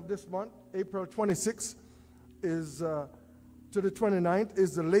 the end of this month, April 26th is to the 29th,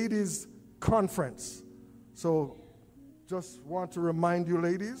 is the Ladies' Conference. So just want to remind you,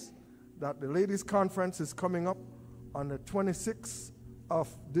 ladies, that the Ladies' Conference is coming up on the 26th of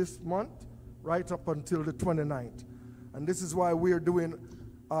this month, right up until the 29th. And this is why we are doing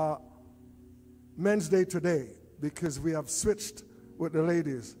Men's Day today, because we have switched with the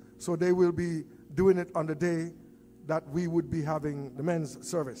ladies. So they will be doing it on the day that we would be having the men's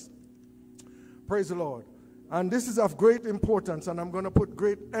service. Praise the Lord. And this is of great importance, and I'm going to put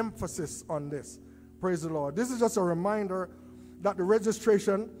great emphasis on this. Praise the Lord. This is just a reminder that the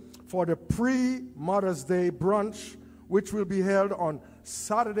registration for the pre-Mother's Day brunch, which will be held on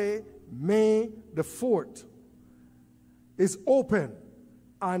Saturday, May the 4th, is open,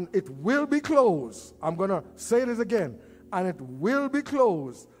 and it will be closed. I'm going to say this again. And it will be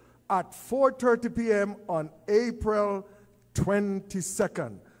closed at 4:30 p.m. on April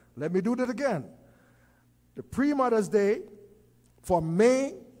 22nd. Let me do that again. The pre-Mother's Day for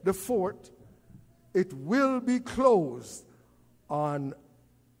May the 4th, it will be closed on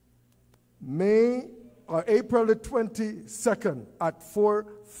April the 22nd at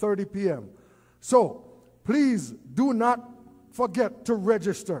 4:30 p.m. So please do not forget to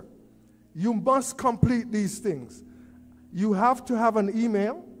register. You must complete these things. You have to have an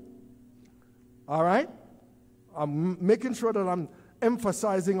email. All right? I'm making sure that I'm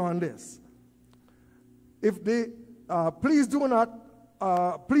emphasizing on this. If they, please do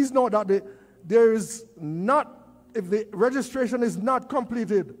not, please know that there is not, if the registration is not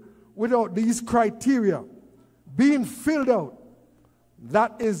completed without these criteria being filled out,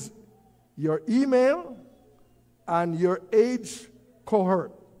 that is your email and your age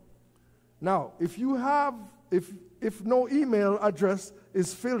cohort. Now, if you have, if no email address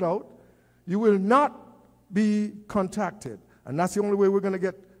is filled out, you will not be contacted. And that's the only way we're going to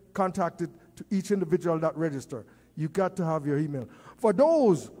get contacted to each individual that register. You got to have your email. For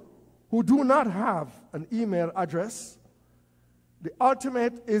those who do not have an email address, the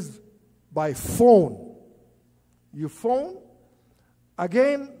ultimate is by phone. You phone.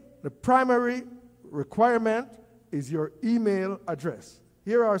 Again, the primary requirement is your email address.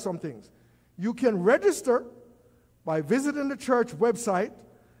 Here are some things. You can register by visiting the church website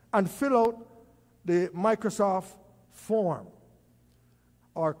and fill out the Microsoft form,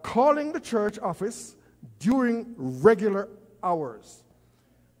 or calling the church office during regular hours.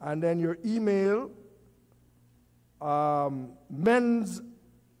 And then your email,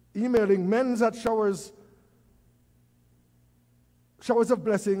 emailing men's at Showers of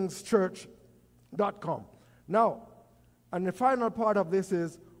Blessings Church.com. Now, and the final part of this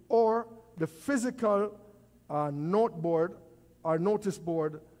is, or the physical note board or notice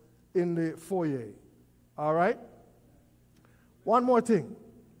board in the foyer. All right? One more thing.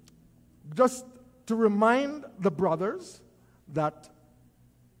 Just to remind the brothers that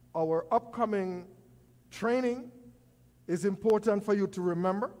our upcoming training is important for you to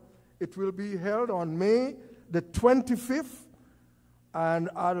remember. It will be held on May the 25th, and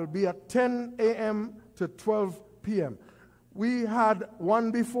it'll be at 10 a.m. to 12 p.m. We had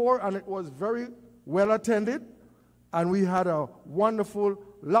one before, and it was very well attended, and we had a wonderful,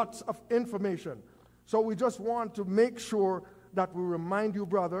 lots of information. So we just want to make sure that we remind you,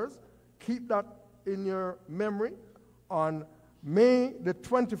 brothers, keep that in your memory. On May the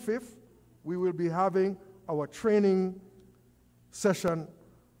 25th, we will be having our training session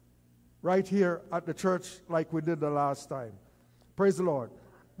right here at the church like we did the last time. Praise the Lord.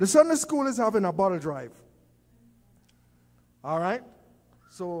 The Sunday school is having a bottle drive. All right?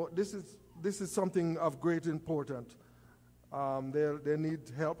 So this is something of great importance. They need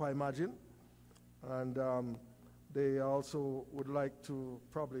help, I imagine. And they also would like to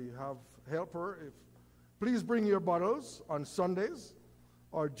probably have helper. Please bring your bottles on Sundays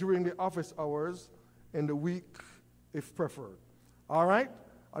or during the office hours in the week if preferred. All right?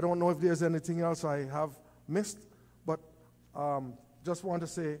 I don't know if there's anything else I have missed, but just want to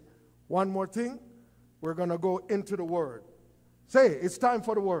say one more thing. We're going to go into the Word. Say, it's time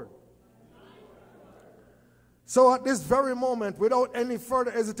for the Word. So at this very moment, without any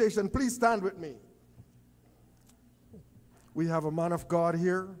further hesitation, please stand with me. We have a man of God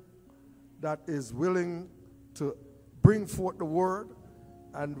here that is willing to bring forth the Word,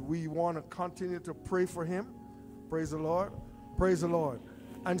 and we want to continue to pray for him. Praise the Lord. Praise the Lord.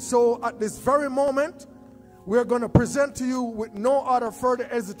 And so at this very moment, we're going to present to you with no other further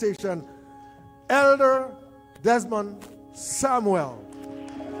hesitation, Elder Desmond Samuel.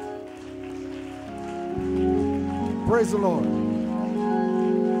 Praise the Lord.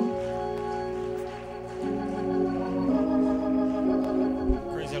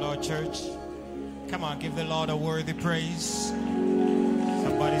 Praise the Lord, church. Come on, give the Lord a worthy praise.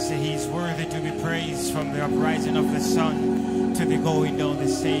 Somebody say he's worthy to be praised from the uprising of the sun to the going down the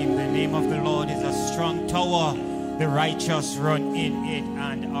same. The name of the Lord is a strong tower. The righteous run in it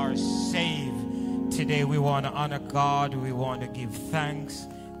and are saved. Today we want to honor God. We want to give thanks,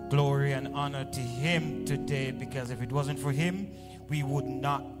 glory, and honor to him today, because if it wasn't for him, we would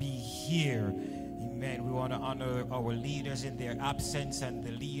not be here. Amen. We want to honor our leaders in their absence and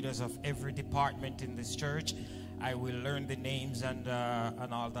the leaders of every department in this church. I will learn the names and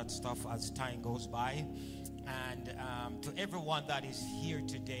all that stuff as time goes by. And to everyone that is here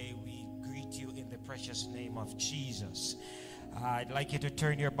today, we greet you in the precious name of Jesus. I'd like you to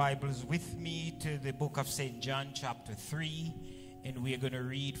turn your Bibles with me to the book of St. John chapter 3, and we're going to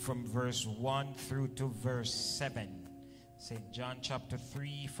read from verse 1 through to verse 7. St. John chapter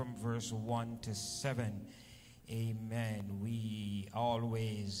 3 from verse 1 to 7. Amen. We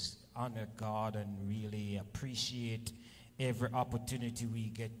always honor God and really appreciate every opportunity we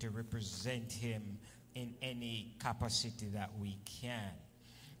get to represent him in any capacity that we can.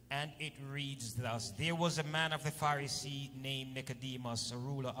 And it reads thus: There was a man of the Pharisee named Nicodemus, a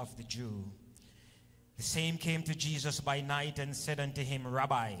ruler of the Jews. The same came to Jesus by night and said unto him,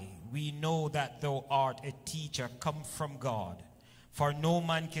 Rabbi, we know that thou art a teacher come from God, for no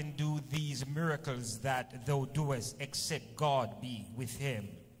man can do these miracles that thou doest, except God be with him.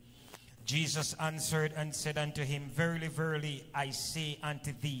 Jesus answered and said unto him, Verily, verily, I say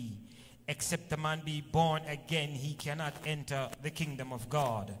unto thee, except a man be born again, he cannot enter the kingdom of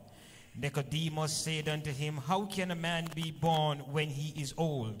God. Nicodemus said unto him, How can a man be born when he is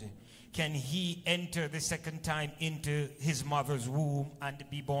old? Can he enter the second time into his mother's womb and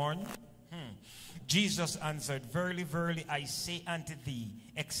be born? Jesus answered, Verily, verily, I say unto thee,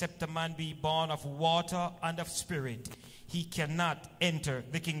 except a man be born of water and of spirit, he cannot enter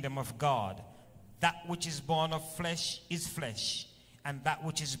the kingdom of God. That which is born of flesh is flesh, and that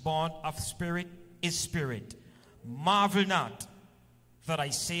which is born of spirit is spirit. Marvel not that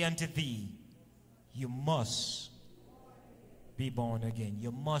I say unto thee, you must be born again.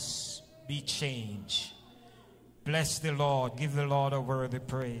 You must be changed. Bless the Lord. Give the Lord a word of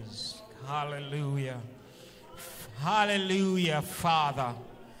praise. Hallelujah. Hallelujah, Father.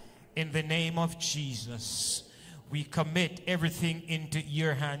 In the name of Jesus, we commit everything into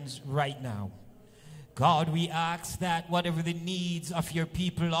your hands right now. God, we ask that whatever the needs of your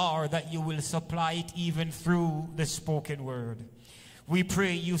people are, that you will supply it even through the spoken word. We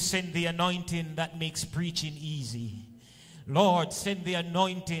pray you send the anointing that makes preaching easy. Lord, send the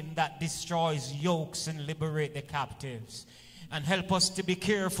anointing that destroys yokes and liberate the captives. And help us to be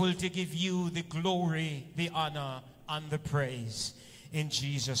careful to give you the glory, the honor, and the praise. In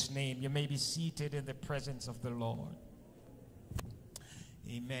Jesus' name, you may be seated in the presence of the Lord.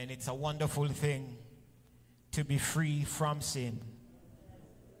 Amen. It's a wonderful thing to be free from sin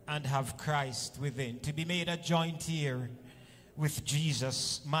and have Christ within. To be made a joint heir with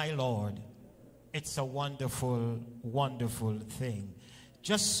Jesus, my Lord. It's a wonderful, wonderful thing.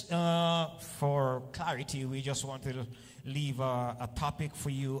 Just for clarity, we just want to leave a topic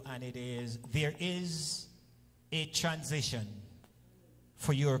for you, and it is, there is a transition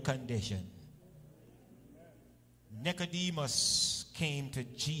for your condition. Nicodemus came to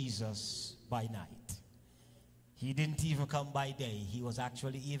Jesus by night. He didn't even come by day. He was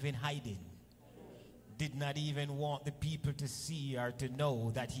actually even hiding. Did not even want the people to see or to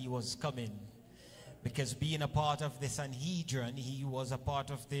know that he was coming. Because being a part of the Sanhedrin, he was a part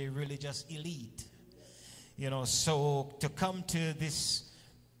of the religious elite. You know, so to come to this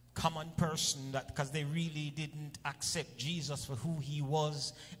common person, that because they really didn't accept Jesus for who he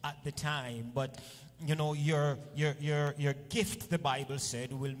was at the time. But you know, your gift, the Bible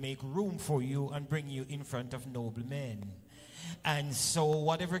said, will make room for you and bring you in front of noble men. And so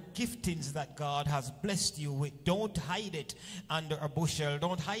whatever giftings that God has blessed you with, don't hide it under a bushel.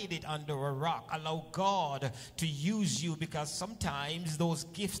 Don't hide it under a rock. Allow God to use you, because sometimes those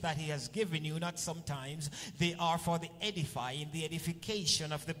gifts that he has given you, not sometimes, they are for the edifying, the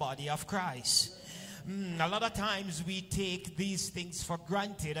edification of the body of Christ. A lot of times we take these things for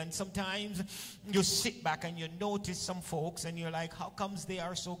granted, and sometimes you sit back and you notice some folks and you're like, how comes they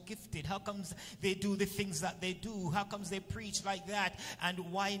are so gifted? How comes they do the things that they do? How comes they preach like that? And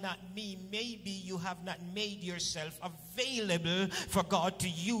why not me? Maybe you have not made yourself available for God to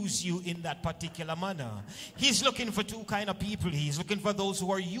use you in that particular manner. He's looking for two kind of people. He's looking for those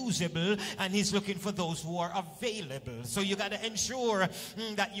who are usable, and he's looking for those who are available. So you got to ensure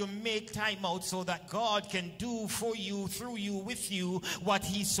that you make time out so that God can do for you, through you, with you, what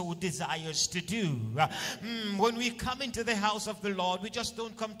he so desires to do. When we come into the house of the Lord, we just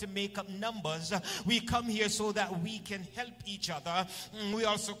don't come to make up numbers. We come here so that we can help each other. We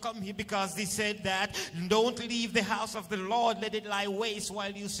also come here because they said that don't leave the house of the Lord, let it lie waste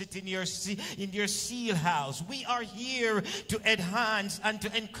while you sit in your seal house. We are here to enhance and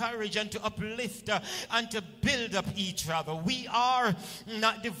to encourage and to uplift and to build up each other. We are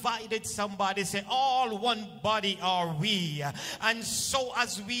not divided. Somebody say, all one body are we. And so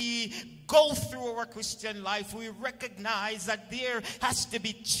as we go through our Christian life, we recognize that there has to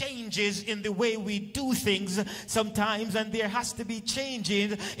be changes in the way we do things sometimes, and there has to be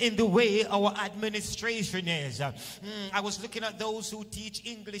changes in the way our administration is. I was looking at those who teach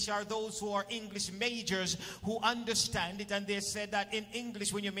English, or those who are English majors who understand it, and they said that in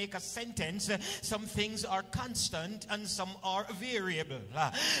English, when you make a sentence, some things are constant and some are variable.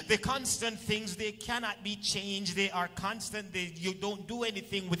 The constant things, they cannot be changed. They are constant. You don't do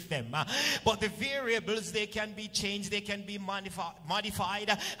anything with them. But the variables, they can be changed, they can be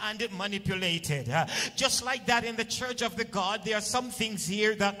modified and manipulated. Just like that in the church of the God, there are some things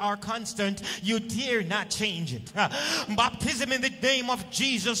here that are constant. You dare not change it. Baptism in the name of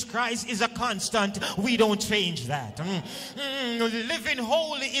Jesus Christ is a constant. We don't change that. Living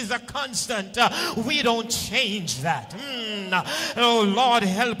holy is a constant. We don't change that. Oh Lord,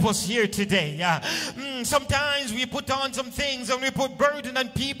 help us here today. Sometimes we put on some things and we put burden on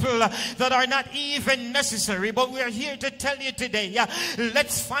people that are not even necessary. But we are here to tell you today,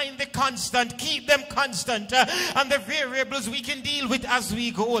 let's find the constant, keep them constant, and the variables we can deal with as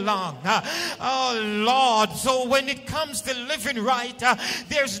we go along. Oh Lord, so when it comes to living right,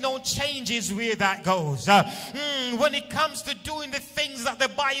 there's no changes where that goes. When it comes to doing the things that the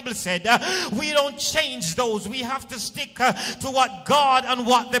Bible said, we don't change those. We have to stick to what God and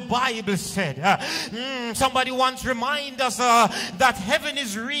what the Bible said. Somebody once reminded us that heaven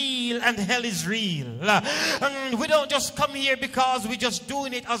is real and hell is real. We don't just come here because we're just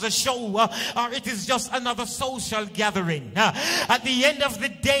doing it as a show, or it is just another social gathering. At the end of the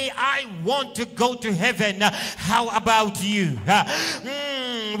day, I want to go to heaven. How about you?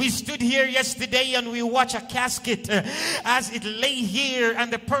 We stood here yesterday and we watched a casket as it lay here,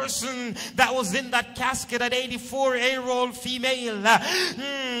 and the person that was in that casket, an 84-year-old female,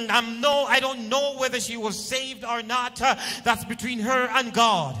 I don't know whether she was saved or not. That's between her and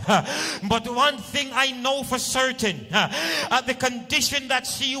God. But one thing I know for certain, the condition that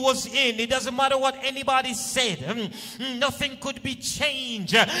she was in, it doesn't matter what anybody said, nothing could be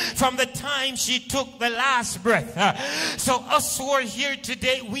changed from the time she took the last breath. So us who are here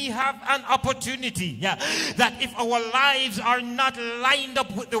today, we have an opportunity that if our lives are not lined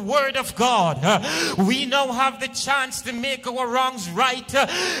up with the Word of God, we now have the chance to make our wrongs right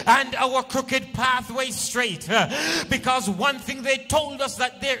and our crooked pathway straight. Because one thing they told us,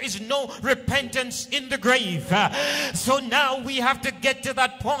 that there is no repentance in the grave. So now we have to get to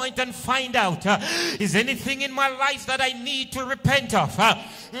that point and find out, is anything in my life that I need to repent of?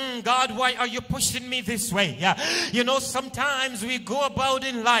 God, why are you pushing me this way? You know, sometimes we go about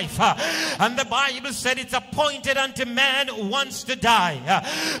in life and the Bible said it's appointed unto man once to die,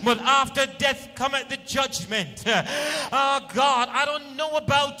 but after death cometh the judgment. Oh God, I don't know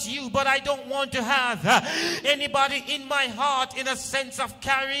about you, but I don't want to have anybody in my heart in a sense of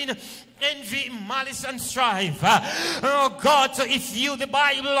carrying envy, malice, and strife. Oh God, so if you, the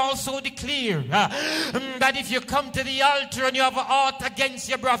Bible also declare that if you come to the altar and you have an ought against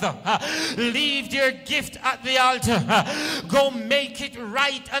your brother, leave your gift at the altar, go make it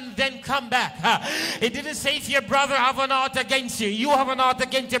right and then come back. It didn't say if your brother have an ought against you, you have an ought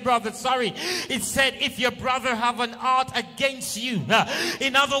against your brother. Sorry, it said if your brother have an ought against you.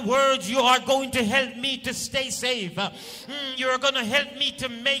 In other words, you are going to help me to stay safe. You are going to help me to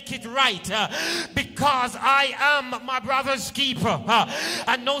make it right. Because I am my brother's keeper.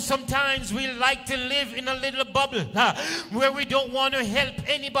 I know sometimes we like to live in a little bubble where we don't want to help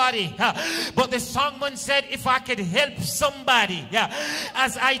anybody. But the songman said, if I could help somebody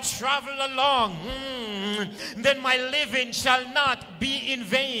as I travel along, then my living shall not be in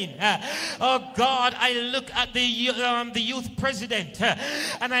vain. Oh God, I look at the youth president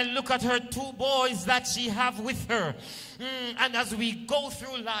and I look at her two boys that she have with her. And as we go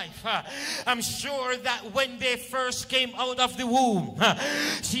through life, I'm sure that when they first came out of the womb,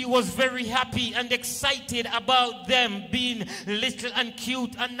 she was very happy and excited about them being little and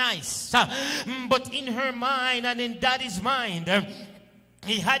cute and nice. But in her mind and in Daddy's mind,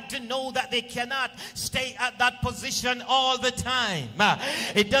 he had to know that they cannot stay at that position all the time.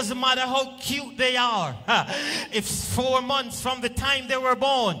 It doesn't matter how cute they are. If 4 months from the time they were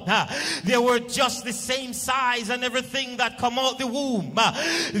born, they were just the same size and everything that come out the womb,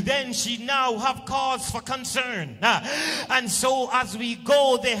 then she now have cause for concern. And so as we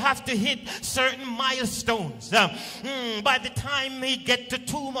go, they have to hit certain milestones. By the time he get to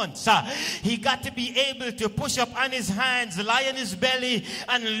 2 months, he got to be able to push up on his hands, lie on his belly,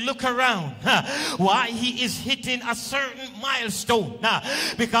 and look around. Why? He is hitting a certain milestone,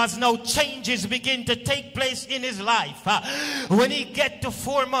 because now changes begin to take place in his life. When he get to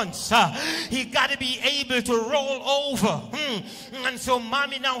 4 months, he got to be able to roll over. And so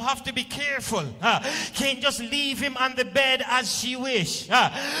mommy now have to be careful. Can't just leave him on the bed as she wish.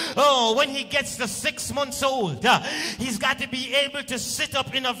 Oh, when he gets to 6 months old, he's got to be able to sit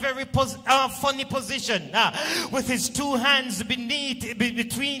up in a very funny position with his 2 hands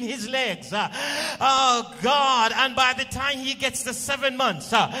between his legs. Oh God. And by the time he gets to 7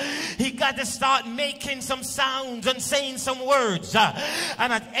 months, he got to start making some sounds and saying some words.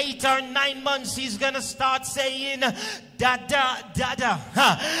 And at 8 or 9 months, he's gonna start saying dada, dada.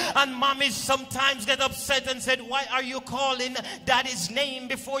 And mommies sometimes get upset and said, why are you calling daddy's name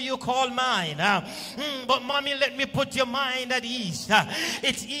before you call mine? But mommy, let me put your mind at ease.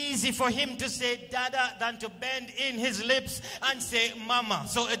 It's easy for him to say dada than to bend in his lips and say mama.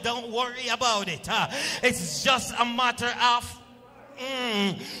 So don't worry about it. It's just a matter of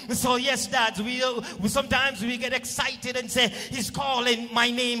So yes, dads, we sometimes we get excited and say, he's calling my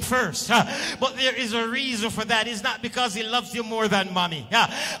name first. But there is a reason for that. It's not because he loves you more than mommy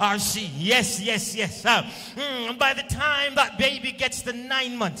or she. Yes. By the time that baby gets to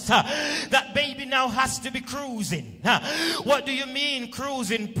 9 months, that baby now has to be cruising. What do you mean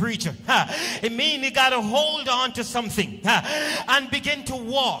cruising, preacher? It means you got to hold on to something and begin to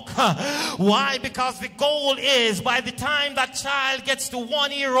walk. Why? Because the goal is by the time that child gets to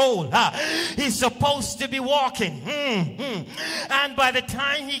 1 year old, he's supposed to be walking. And by the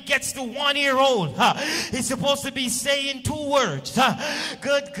time he gets to 1 year old, he's supposed to be saying 2 words.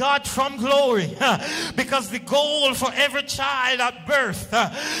 Good God from glory. Because the goal for every child at birth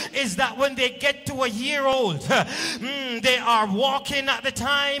is that when they get to 1 year old, they are walking at the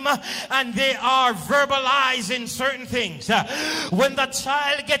time and they are verbalizing certain things. When the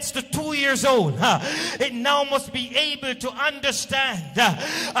child gets to 2 years old, it now must be able to understand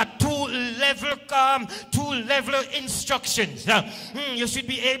a two-level instructions. You should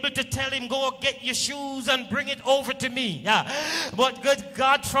be able to tell him, go get your shoes and bring it over to me. But good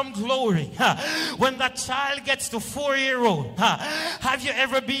God from glory, when that child gets to 4 year old, have you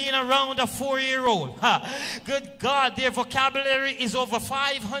ever been around a 4 year old? Good God, their vocabulary is over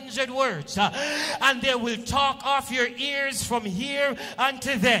 500 words, and they will talk off your ears from here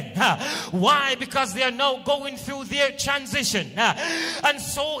until then. Why? Because they are now going through their transition. And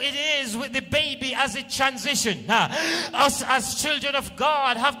so it is with the baby as it transitions. Us as children of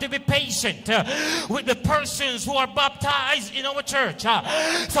God have to be patient with the persons who are baptized in our church.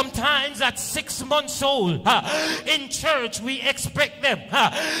 Sometimes at 6 months old in church, we expect them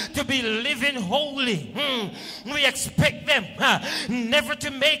to be living holy. We expect them never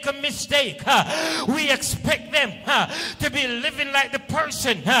to make a mistake. We expect them to be living like the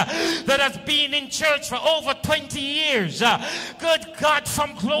person that has been in church for over 20 years. Good God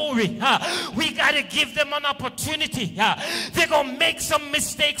from glory. We got to give them an opportunity. They're going to make some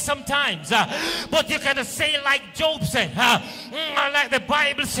mistakes sometimes. But you got to say like Job said, or like the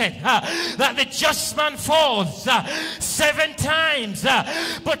Bible said, that the just man falls 7 times,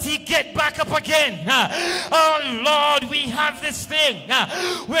 but he get back up again. Oh Lord, we have this thing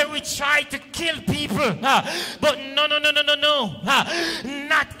where we try to kill people, but no,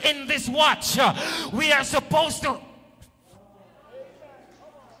 not in this watch. We are supposed to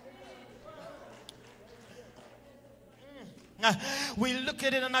we look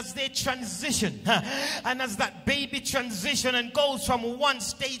at it, and as they transition, and as that baby transition and goes from one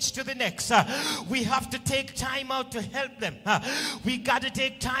stage to the next, we have to take time out to help them. We got to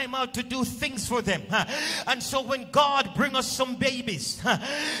take time out to do things for them. And so when God brings us some babies,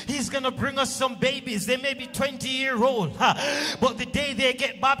 he's going to bring us some babies. They may be 20-year-old, but the day they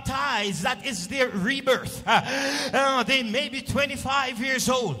get baptized, that is their rebirth. They may be 25 years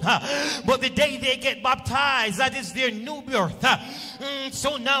old, but the day they get baptized, that is their new birth.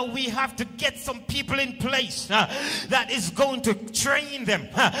 So now we have to get some people in place that is going to train them,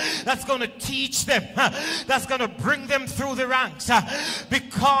 that's going to teach them, that's going to bring them through the ranks.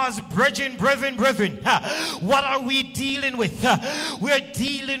 Because brethren, what are we dealing with? We're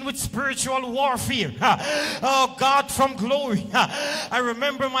dealing with spiritual warfare. Oh God from glory. I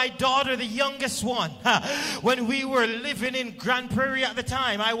remember my daughter, the youngest one, when we were living in Grand Prairie at the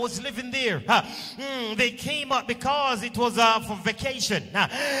time. I was living there. They came up because it was for vacation,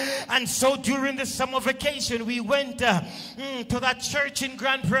 and so during the summer vacation we went to that church in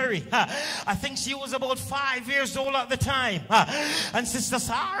Grand Prairie. I think she was about 5 years old at the time, and Sister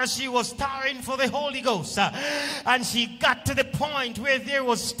Sarah, she was starring for the Holy Ghost, and she got to the point where there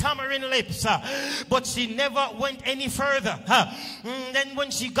was stammering lips, but she never went any further. Then when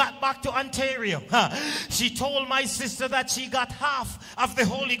she got back to Ontario, she told my sister that she got half of the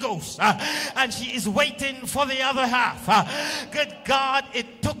Holy Ghost, and she is waiting for the other half. Good God,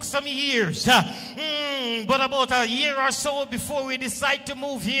 it took some years, but about a year or so before we decided to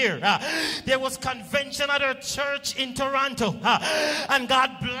move here, there was convention at her church in Toronto, and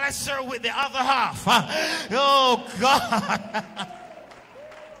God bless her with the other half. Oh God.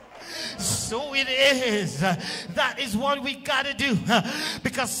 So it is. That is what we got to do.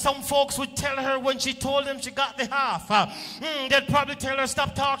 Because some folks would tell her when she told them she got the half, they'd probably tell her,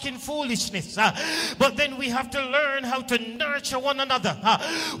 stop talking foolishness. But then we have to learn how to nurture one another.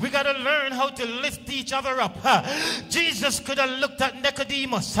 We got to learn how to lift each other up. Jesus could have looked at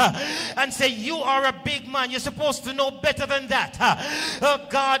Nicodemus and said, you are a big man. You're supposed to know better than that. Oh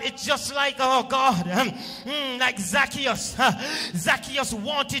God, it's just like, oh God, like Zacchaeus. Zacchaeus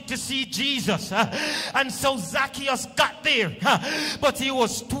wanted to see Jesus. Jesus. And so Zacchaeus got there, but he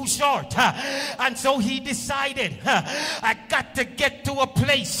was too short. And so he decided, I got to get to a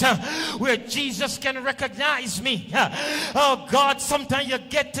place where Jesus can recognize me. Oh God, sometimes you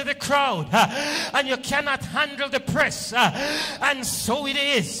get to the crowd and you cannot handle the press. And so it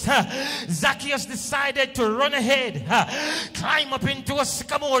is. Zacchaeus decided to run ahead, climb up into a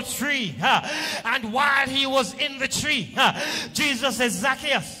sycamore tree. And while he was in the tree, Jesus says,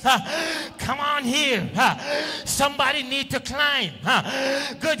 Zacchaeus, come on here. Somebody need to climb.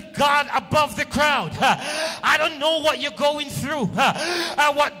 Good God, above the crowd. I don't know what you're going through,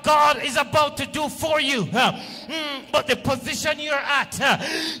 what God is about to do for you. But the position you're at,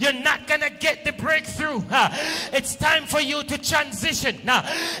 you're not going to get the breakthrough. It's time for you to transition.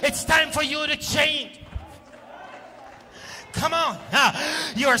 It's time for you to change. Come on.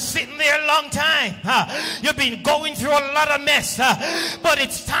 You're sitting there a long time. You've been going through a lot of mess. But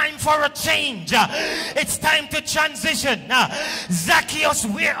it's time for a change. It's time to transition. Zacchaeus,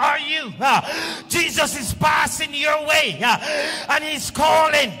 where are you? Jesus is passing your way. And he's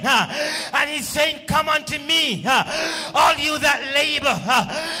calling. And he's saying, come unto me, all you that labor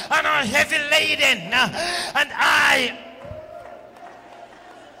and are heavy laden. And I...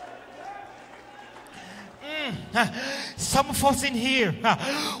 Some of us in here,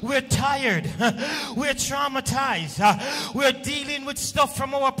 we're tired, we're traumatized, we're dealing with stuff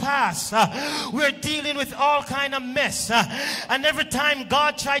from our past, we're dealing with all kind of mess, and every time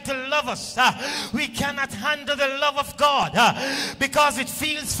God tries to love us, we cannot handle the love of God because it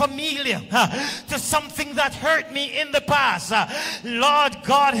feels familiar to something that hurt me in the past. Lord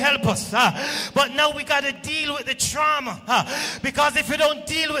God, help us. But now we got to deal with the trauma, because if we don't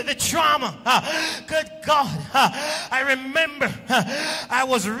deal with the trauma, good God, I remember I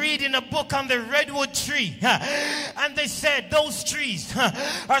was reading a book on the redwood tree, and they said those trees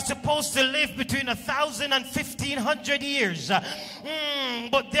are supposed to live between 1,000 and 1,500 years.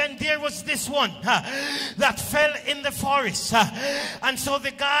 But then there was this one that fell in the forest, and so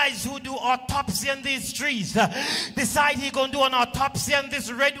the guys who do autopsy on these trees decide he's going to do an autopsy on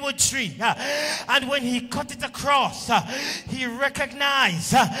this redwood tree. And when he cut it across, he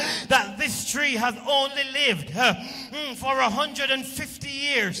recognized that this tree has only lived for 150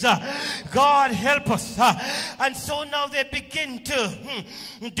 years. God help us. And so now they begin to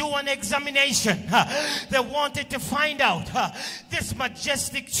do an examination. They wanted to find out this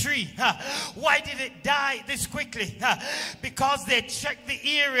majestic tree, why did it die this quickly? Because they checked the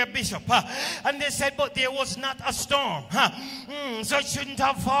area, Bishop, and they said, but there was not a storm, so it shouldn't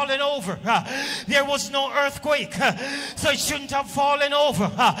have fallen over. There was no earthquake, so it shouldn't have fallen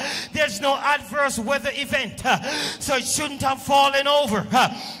over. There's no adverse weather event, so it shouldn't have fallen over.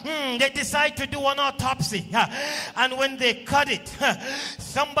 They decide to do an autopsy, and when they cut it,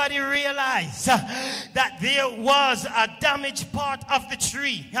 somebody realized that there was a damaged part of the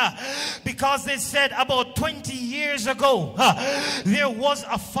tree, because they said about 20 years ago there was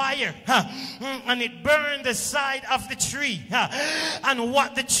a fire, and it burned the side of the tree, and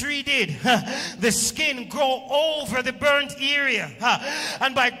what the tree did, the skin grew over the burnt area,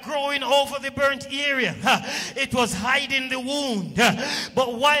 and by growing over the burnt area, it was hiding the wound.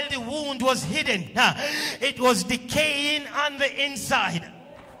 But while the wound was hidden, it was decaying on the inside.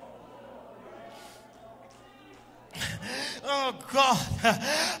 Oh God,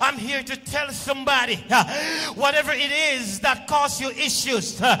 I'm here to tell somebody, whatever it is that caused you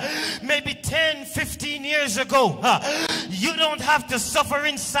issues, maybe 10, 15 years ago, you don't have to suffer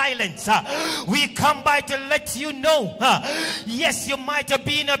in silence. We come by to let you know, yes, you might have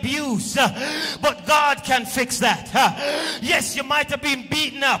been abused, but God can fix that. Yes, you might have been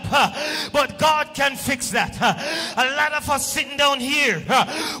beaten up, but God can fix that. A lot of us sitting down here,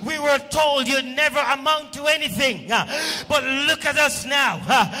 we were told you'd never amount to anything. But look at us now.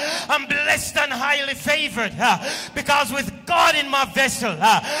 I'm blessed and highly favored, because with God in my vessel,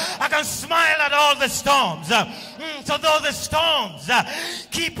 I can smile at all the storms. So though the storms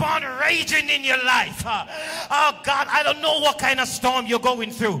keep on raging in your life, oh God, I don't know what kind of storm you're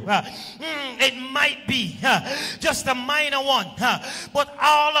going through. It might be just a minor one, but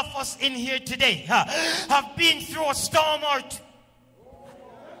all of us in here today have been through a storm or two.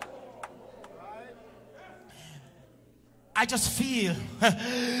 I just feel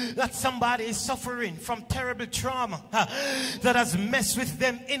that somebody is suffering from terrible trauma that has messed with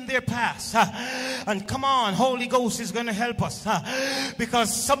them in their past. And come on, Holy Ghost is going to help us.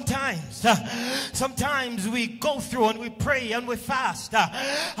 Because sometimes we go through and we pray and we fast.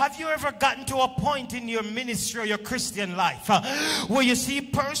 Have you ever gotten to a point in your ministry or your Christian life where you see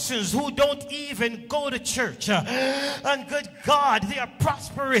persons who don't even go to church, and good God, they are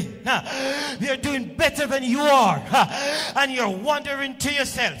prospering, they're doing better than you are, and you're wondering to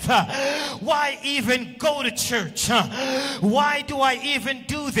yourself, why even go to church? Why do I even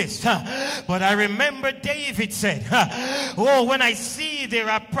do this? But I remember David said, oh, when I see there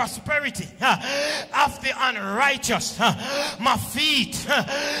are prosperity of the unrighteous, my feet,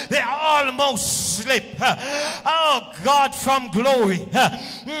 they almost slip. Oh God, from glory.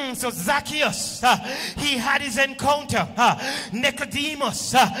 So Zacchaeus, he had his encounter.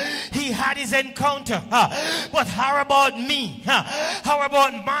 Nicodemus, he had his encounter. But how about me? How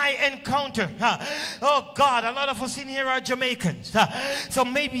about my encounter? Oh God, a lot of us in here are Jamaicans. So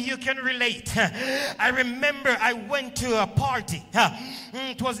maybe you can relate. I remember I went to a party.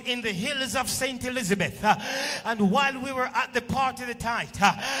 It was in the hills of St. Elizabeth. And while we were at the party that night,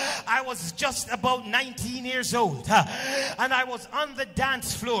 I was just about 19 years old. And I was on the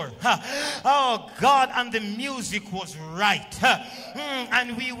dance floor. Oh God, and the music was right.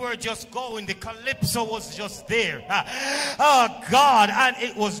 And we were just going. The calypso was just there. Oh God, and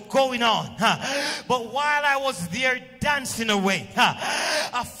it was going on. But while I was there dancing away,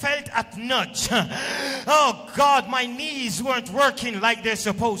 I felt a nudge. Oh God, my knees weren't working like they're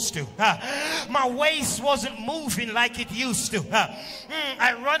supposed to. My waist wasn't moving like it used to.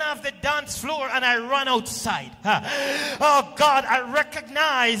 I run off the dance floor and I run outside. Oh God, I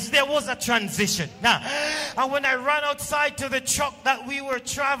recognized there was a transition. And when I ran outside to the truck that we were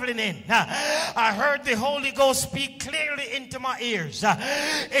traveling in, I heard the Holy Ghost speak clearly into my ears.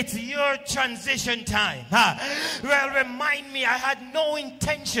 It's your transition time. Well, remind me, I had no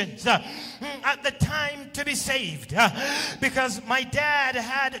intentions at the time to be saved, because my dad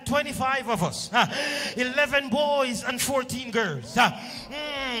had 25 of us, 11 boys and 14 girls.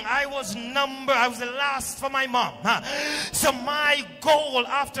 I was the last for my mom. So my goal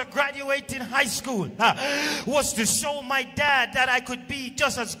after graduating high school was to show my dad that I could be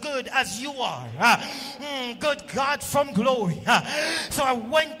just as good as you are. Good God from glory. So I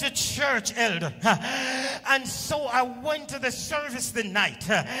went to church, elder. And so I went to the service the night.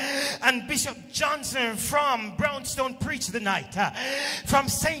 And Bishop Johnson from Brownstone preached the night. From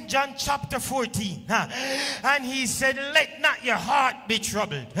St. John chapter 14. And he said, let not your heart be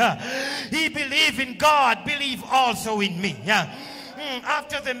troubled. He believed in God, believe also in me.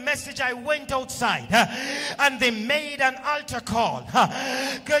 After the message, I went outside and they made an altar call.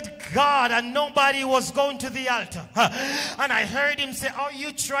 Good God, and nobody was going to the altar. And I heard him say, are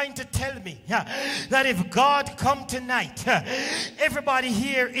you trying to tell me that if God come tonight, everybody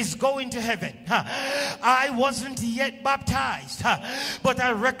here is going to heaven? I wasn't yet baptized, but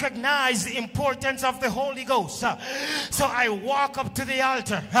I recognized the importance of the Holy Ghost. So I walk up to the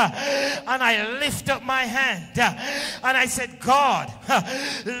altar and I lift up my hand and I said, God,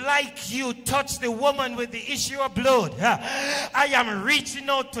 like you touched the woman with the issue of blood, I am reaching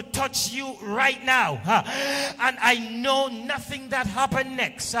out to touch you right now. And I know nothing that happened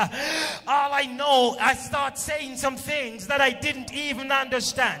next. All I know, I start saying some things that I didn't even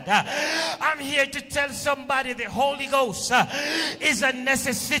understand. I'm here to tell somebody the Holy Ghost is a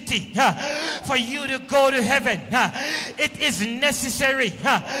necessity for you to go to heaven. It is necessary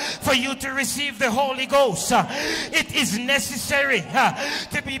for you to receive the Holy Ghost. It is necessary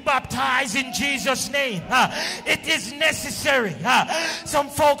to be baptized in Jesus' name. It is necessary. Some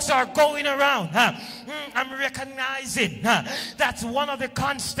folks are going around. I'm recognizing that's one of the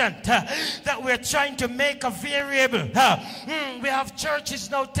constant that we're trying to make a variable. We have churches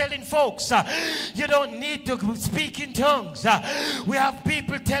now telling folks you don't need to speak in tongues. We have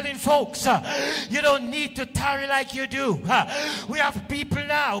people telling folks you don't need to tarry like you do. We have people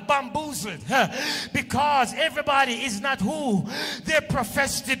now bamboozled because everybody is not who they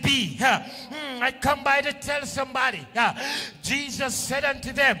profess to be. I come by to tell somebody Jesus said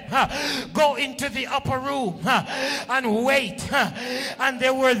unto them, go into the upper room and wait. And they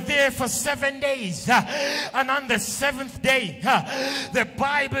were there for 7 days. And on the 7th day, the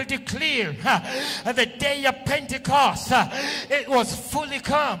Bible declared the day of Pentecost, it was fully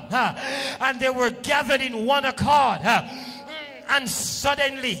come. And they were gathered in one accord. And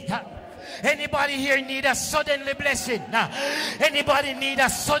suddenly, anybody here need a suddenly blessing? Anybody need a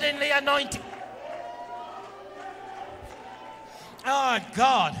suddenly anointing? Oh,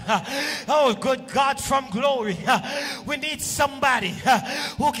 God. Oh, good God from glory. We need somebody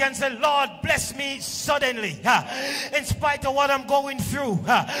who can say, Lord, bless me suddenly. In spite of what I'm going through,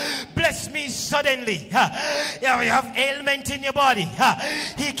 bless me suddenly. You have ailment in your body.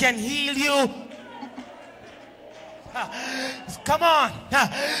 He can heal you. Come on.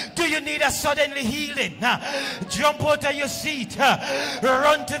 Do you need a suddenly healing? Jump out of your seat.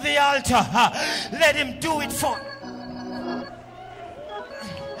 Run to the altar. Let him do it for you.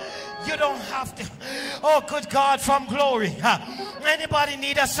 You don't have to. Oh, good God from glory. Anybody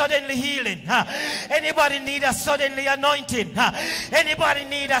need a suddenly healing? Anybody need a suddenly anointing? Anybody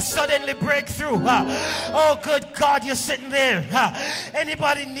need a suddenly breakthrough? Oh, good God, you're sitting there.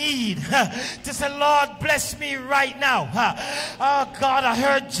 Anybody need to say, Lord, bless me right now? Oh, God, I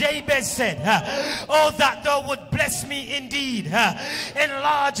heard Jabez said, oh, that thou would bless me indeed.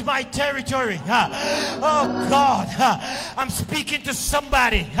 Enlarge my territory. Oh, God, I'm speaking to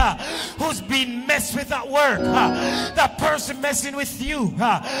somebody who's been messed with at work. That person messing with you.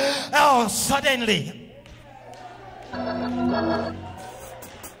 Oh, suddenly.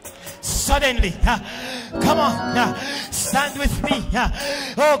 Suddenly. Come on. Stand with me.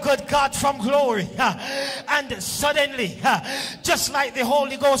 Oh, good God from glory. And suddenly, just like the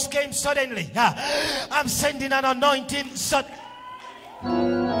Holy Ghost came suddenly, I'm sending an anointing.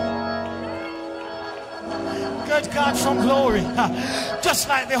 Good God from glory. Just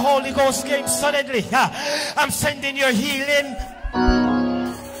like the Holy Ghost came suddenly, I'm sending your healing.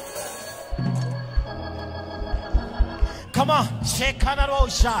 Come on.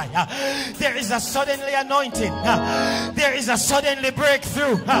 There is a suddenly anointing. There is a suddenly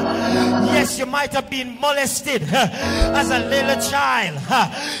breakthrough. Yes, you might have been molested as a little child.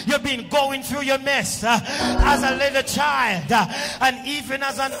 You've been going through your mess as a little child. And even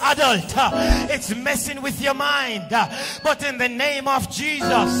as an adult, it's messing with your mind. But in the name of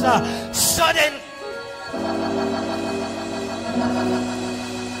Jesus, suddenly.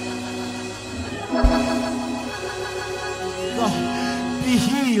 Be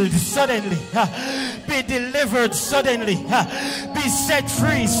healed suddenly. Be delivered suddenly. Be set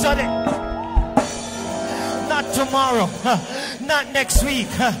free suddenly. Not tomorrow, not next week,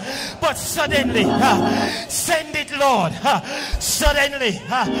 but suddenly. Send it, Lord. Suddenly.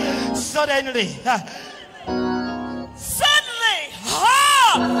 Suddenly. Suddenly.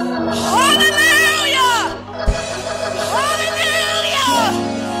 Hallelujah. Hallelujah.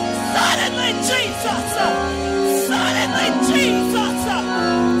 Suddenly, Jesus. Suddenly, Jesus.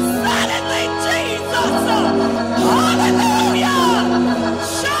 Suddenly, Jesus. Hallelujah.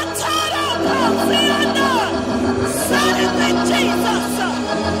 Shatara Kasiana. Suddenly, Jesus.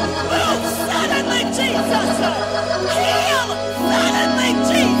 Move. Suddenly, Jesus. Heal. Suddenly,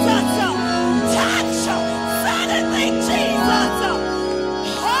 Jesus. Touch. Suddenly, Jesus.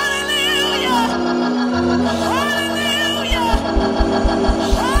 Hallelujah. Hallelujah.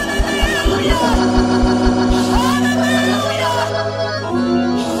 Hallelujah.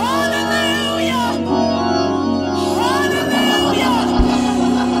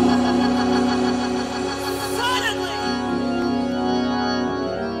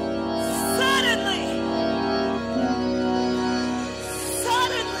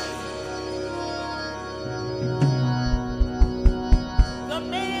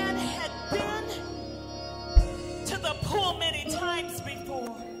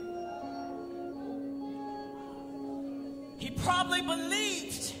 Probably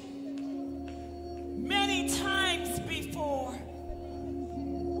believed many times before.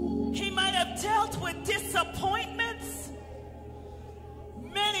 He might have dealt with disappointments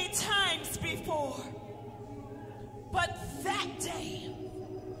many times before. But that day,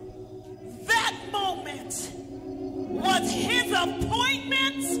 that moment was his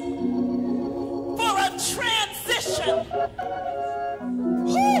appointment for a transition.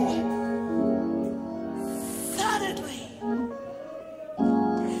 Whew. Suddenly,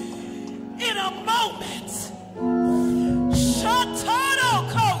 in a moment, Shatano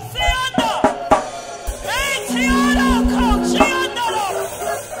Kosiana, Etiano Kosiana.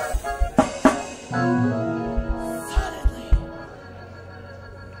 Suddenly,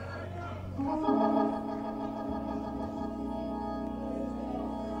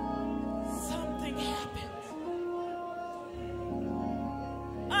 something happened.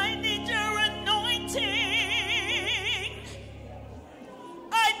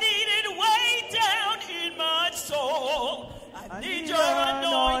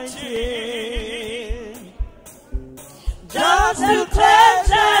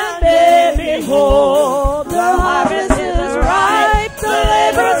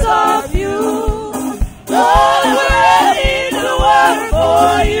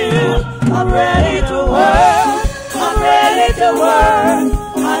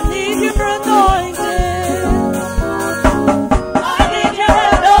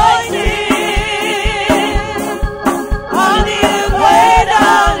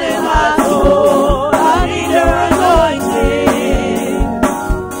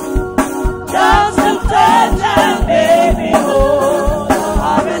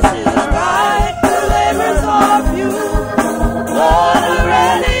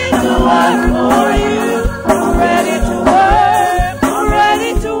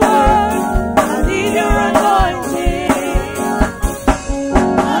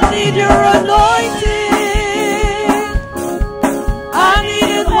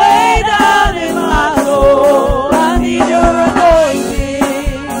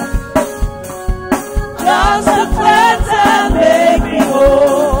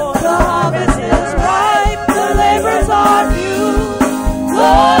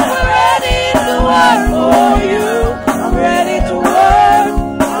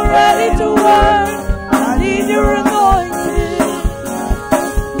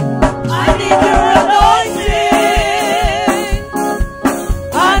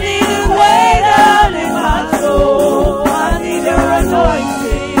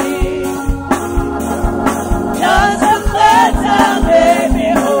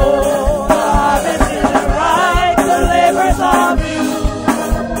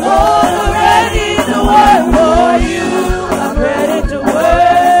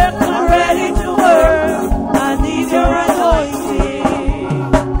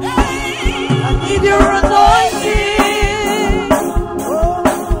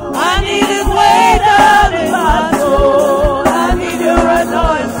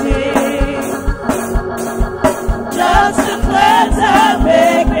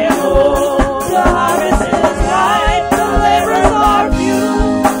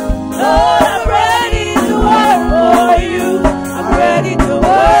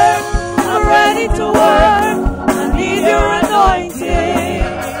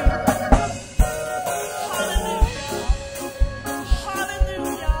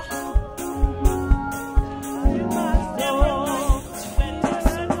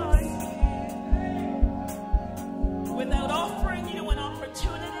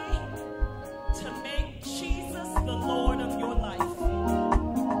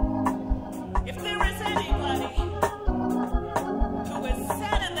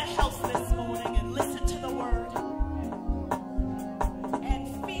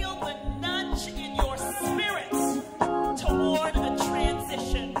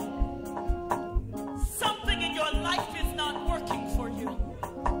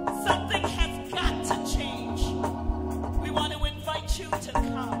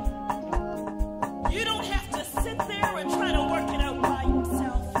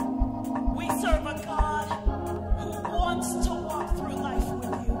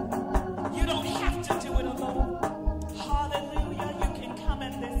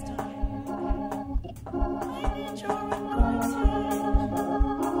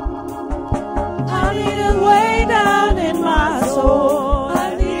 I need it way down in my soul.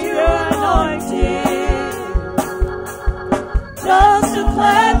 I need your anointing just to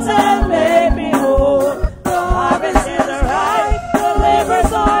cleanse and make me whole. The harvest is ripe, the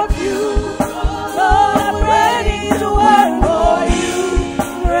labors are few. Lord, I'm ready to work for you.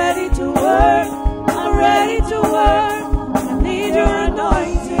 I'm ready to work. I'm ready to work. I need your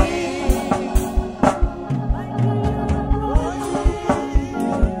anointing.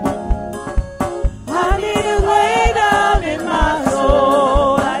 I need it way down in my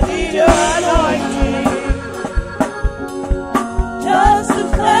soul. I need your anointing just to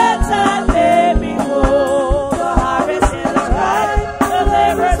cleanse and make me whole. The harvest is ripe, the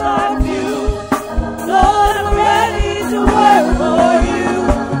labors are few. Lord, I'm ready to work for you.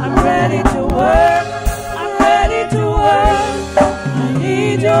 I'm ready to work. I'm ready to work. I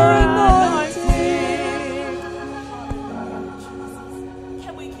need your anointing.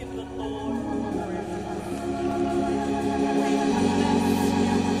 Can we give the Lord glory?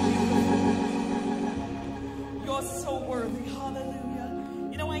 You're so worthy. Hallelujah.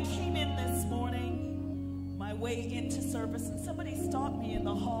 You know, I came in this morning, my way into service, and somebody stopped me in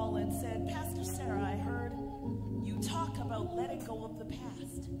the hall and said, Pastor Sarah, I heard you talk about letting go of the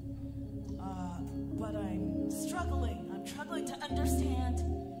past. But I'm struggling. I'm struggling to understand,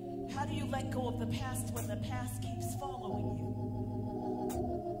 how do you let go of the past when the past keeps following you?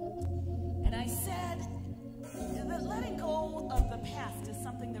 And I said that letting go of the past is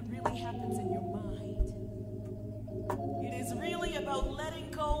something that really happens in your mind. It is really about letting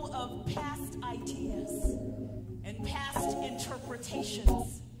go of past ideas and past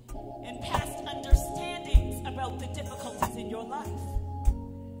interpretations and past understandings about the difficulties in your life.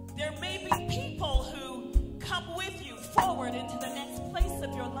 There may be people who come with you forward into the next place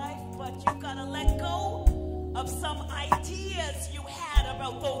of your life, but you've got to let go of some ideas you had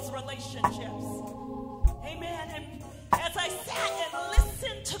about those relationships. Amen. And as I sat and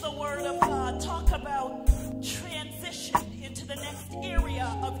listened to the Word of God talk about transition into the next area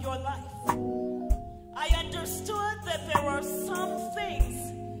of your life, I understood that there are some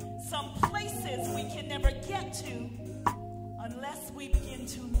things, some places we can never get to unless we begin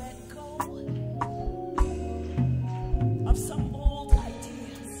to let go of some old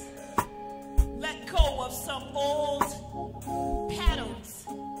ideas, let go of some old patterns,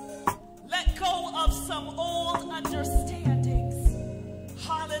 let go of some old understandings.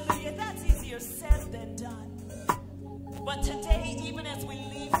 Hallelujah. That's easier said than done. But today, even as we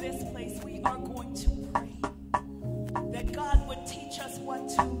leave this place, we are going to pray that God would teach us what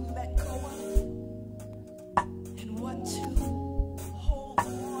to let go of and what to hold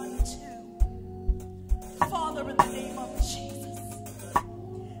on to. Father, in the name of Jesus,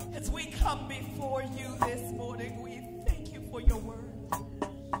 as we come before you this morning, we thank you for your word.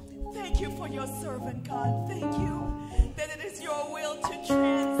 Thank you for your servant, God. Thank you that it is your will to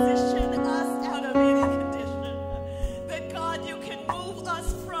transition us out of any condition. That, God, you can move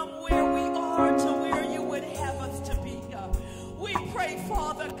us from where we are to where you would have us to be. We pray,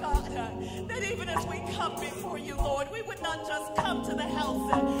 Father God, that even as we come before you, Lord, we would not just come to the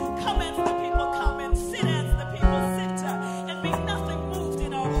house and come as the people come and sit as the people sit and be nothing moved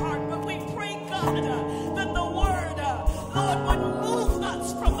in our heart. But we pray, God, that the word, Lord, would move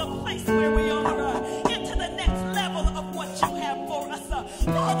us from the place where we are into the next level of what you have for us.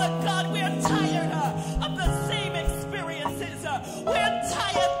 Father God, we're tired of the same experiences. We're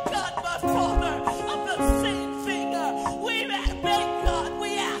tired, God, my Father, of the same thing. We beg, God,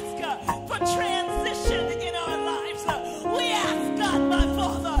 we ask for transition in our lives. We ask, God, my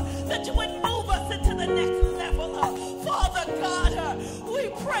Father, that you would move us into the next level. Father God, we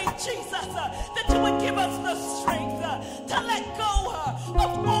pray, Jesus, that you would give us the strength to let go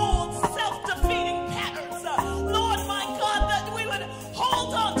of old self-defeating patterns. Lord, my God, that we would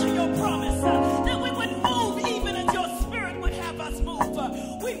hold on to your promise, that we would move even as your spirit would have us move.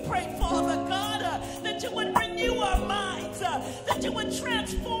 We pray, Father God, that you would renew our minds, that you would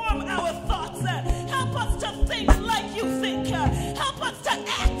transform our thoughts. Help us to think like you think. Help us to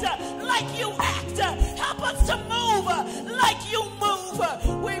act like you act. Help us to move like you move.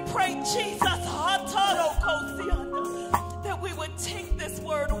 We pray, Jesus, that we would take this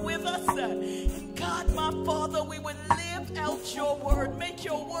word with us. And God, my Father, we would live out your word. Make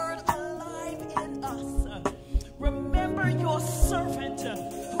your word alive in us. Remember your servant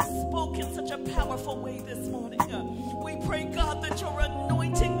who spoke in such a powerful way this morning. We pray, God, that your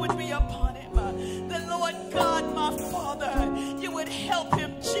anointing would be upon him. That, Lord God, my Father, you would help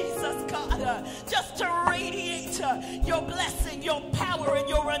him, Jesus, God, just to radiate your blessing, your power, and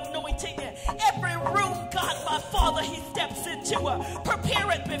your anointing. Every room, God, my Father, he steps into,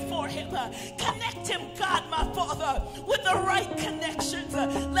 prepare it before him. Connect Connect him, God, my Father, with the right connections.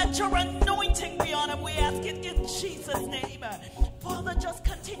 Let your anointing be on him. We ask it in Jesus' name. Father, just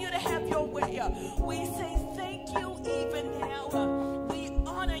continue to have your way. We say thank you even now. We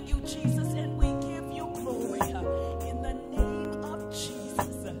honor you, Jesus, and we give you glory. In the name of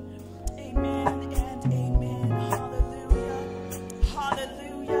Jesus. Amen and amen. Hallelujah.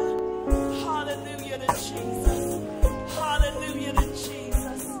 Hallelujah. Hallelujah to Jesus. Hallelujah to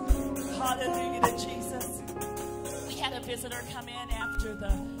Jesus. Hallelujah to Jesus. We had a visitor come in after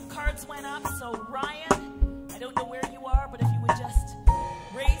the cards went up. So Ryan, I don't know where you are, but if you would just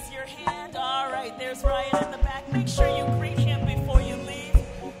raise your hand. All right, there's Ryan in the back. Make sure you greet him before you leave.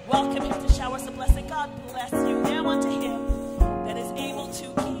 Welcome him to Showers of Blessing. God bless you.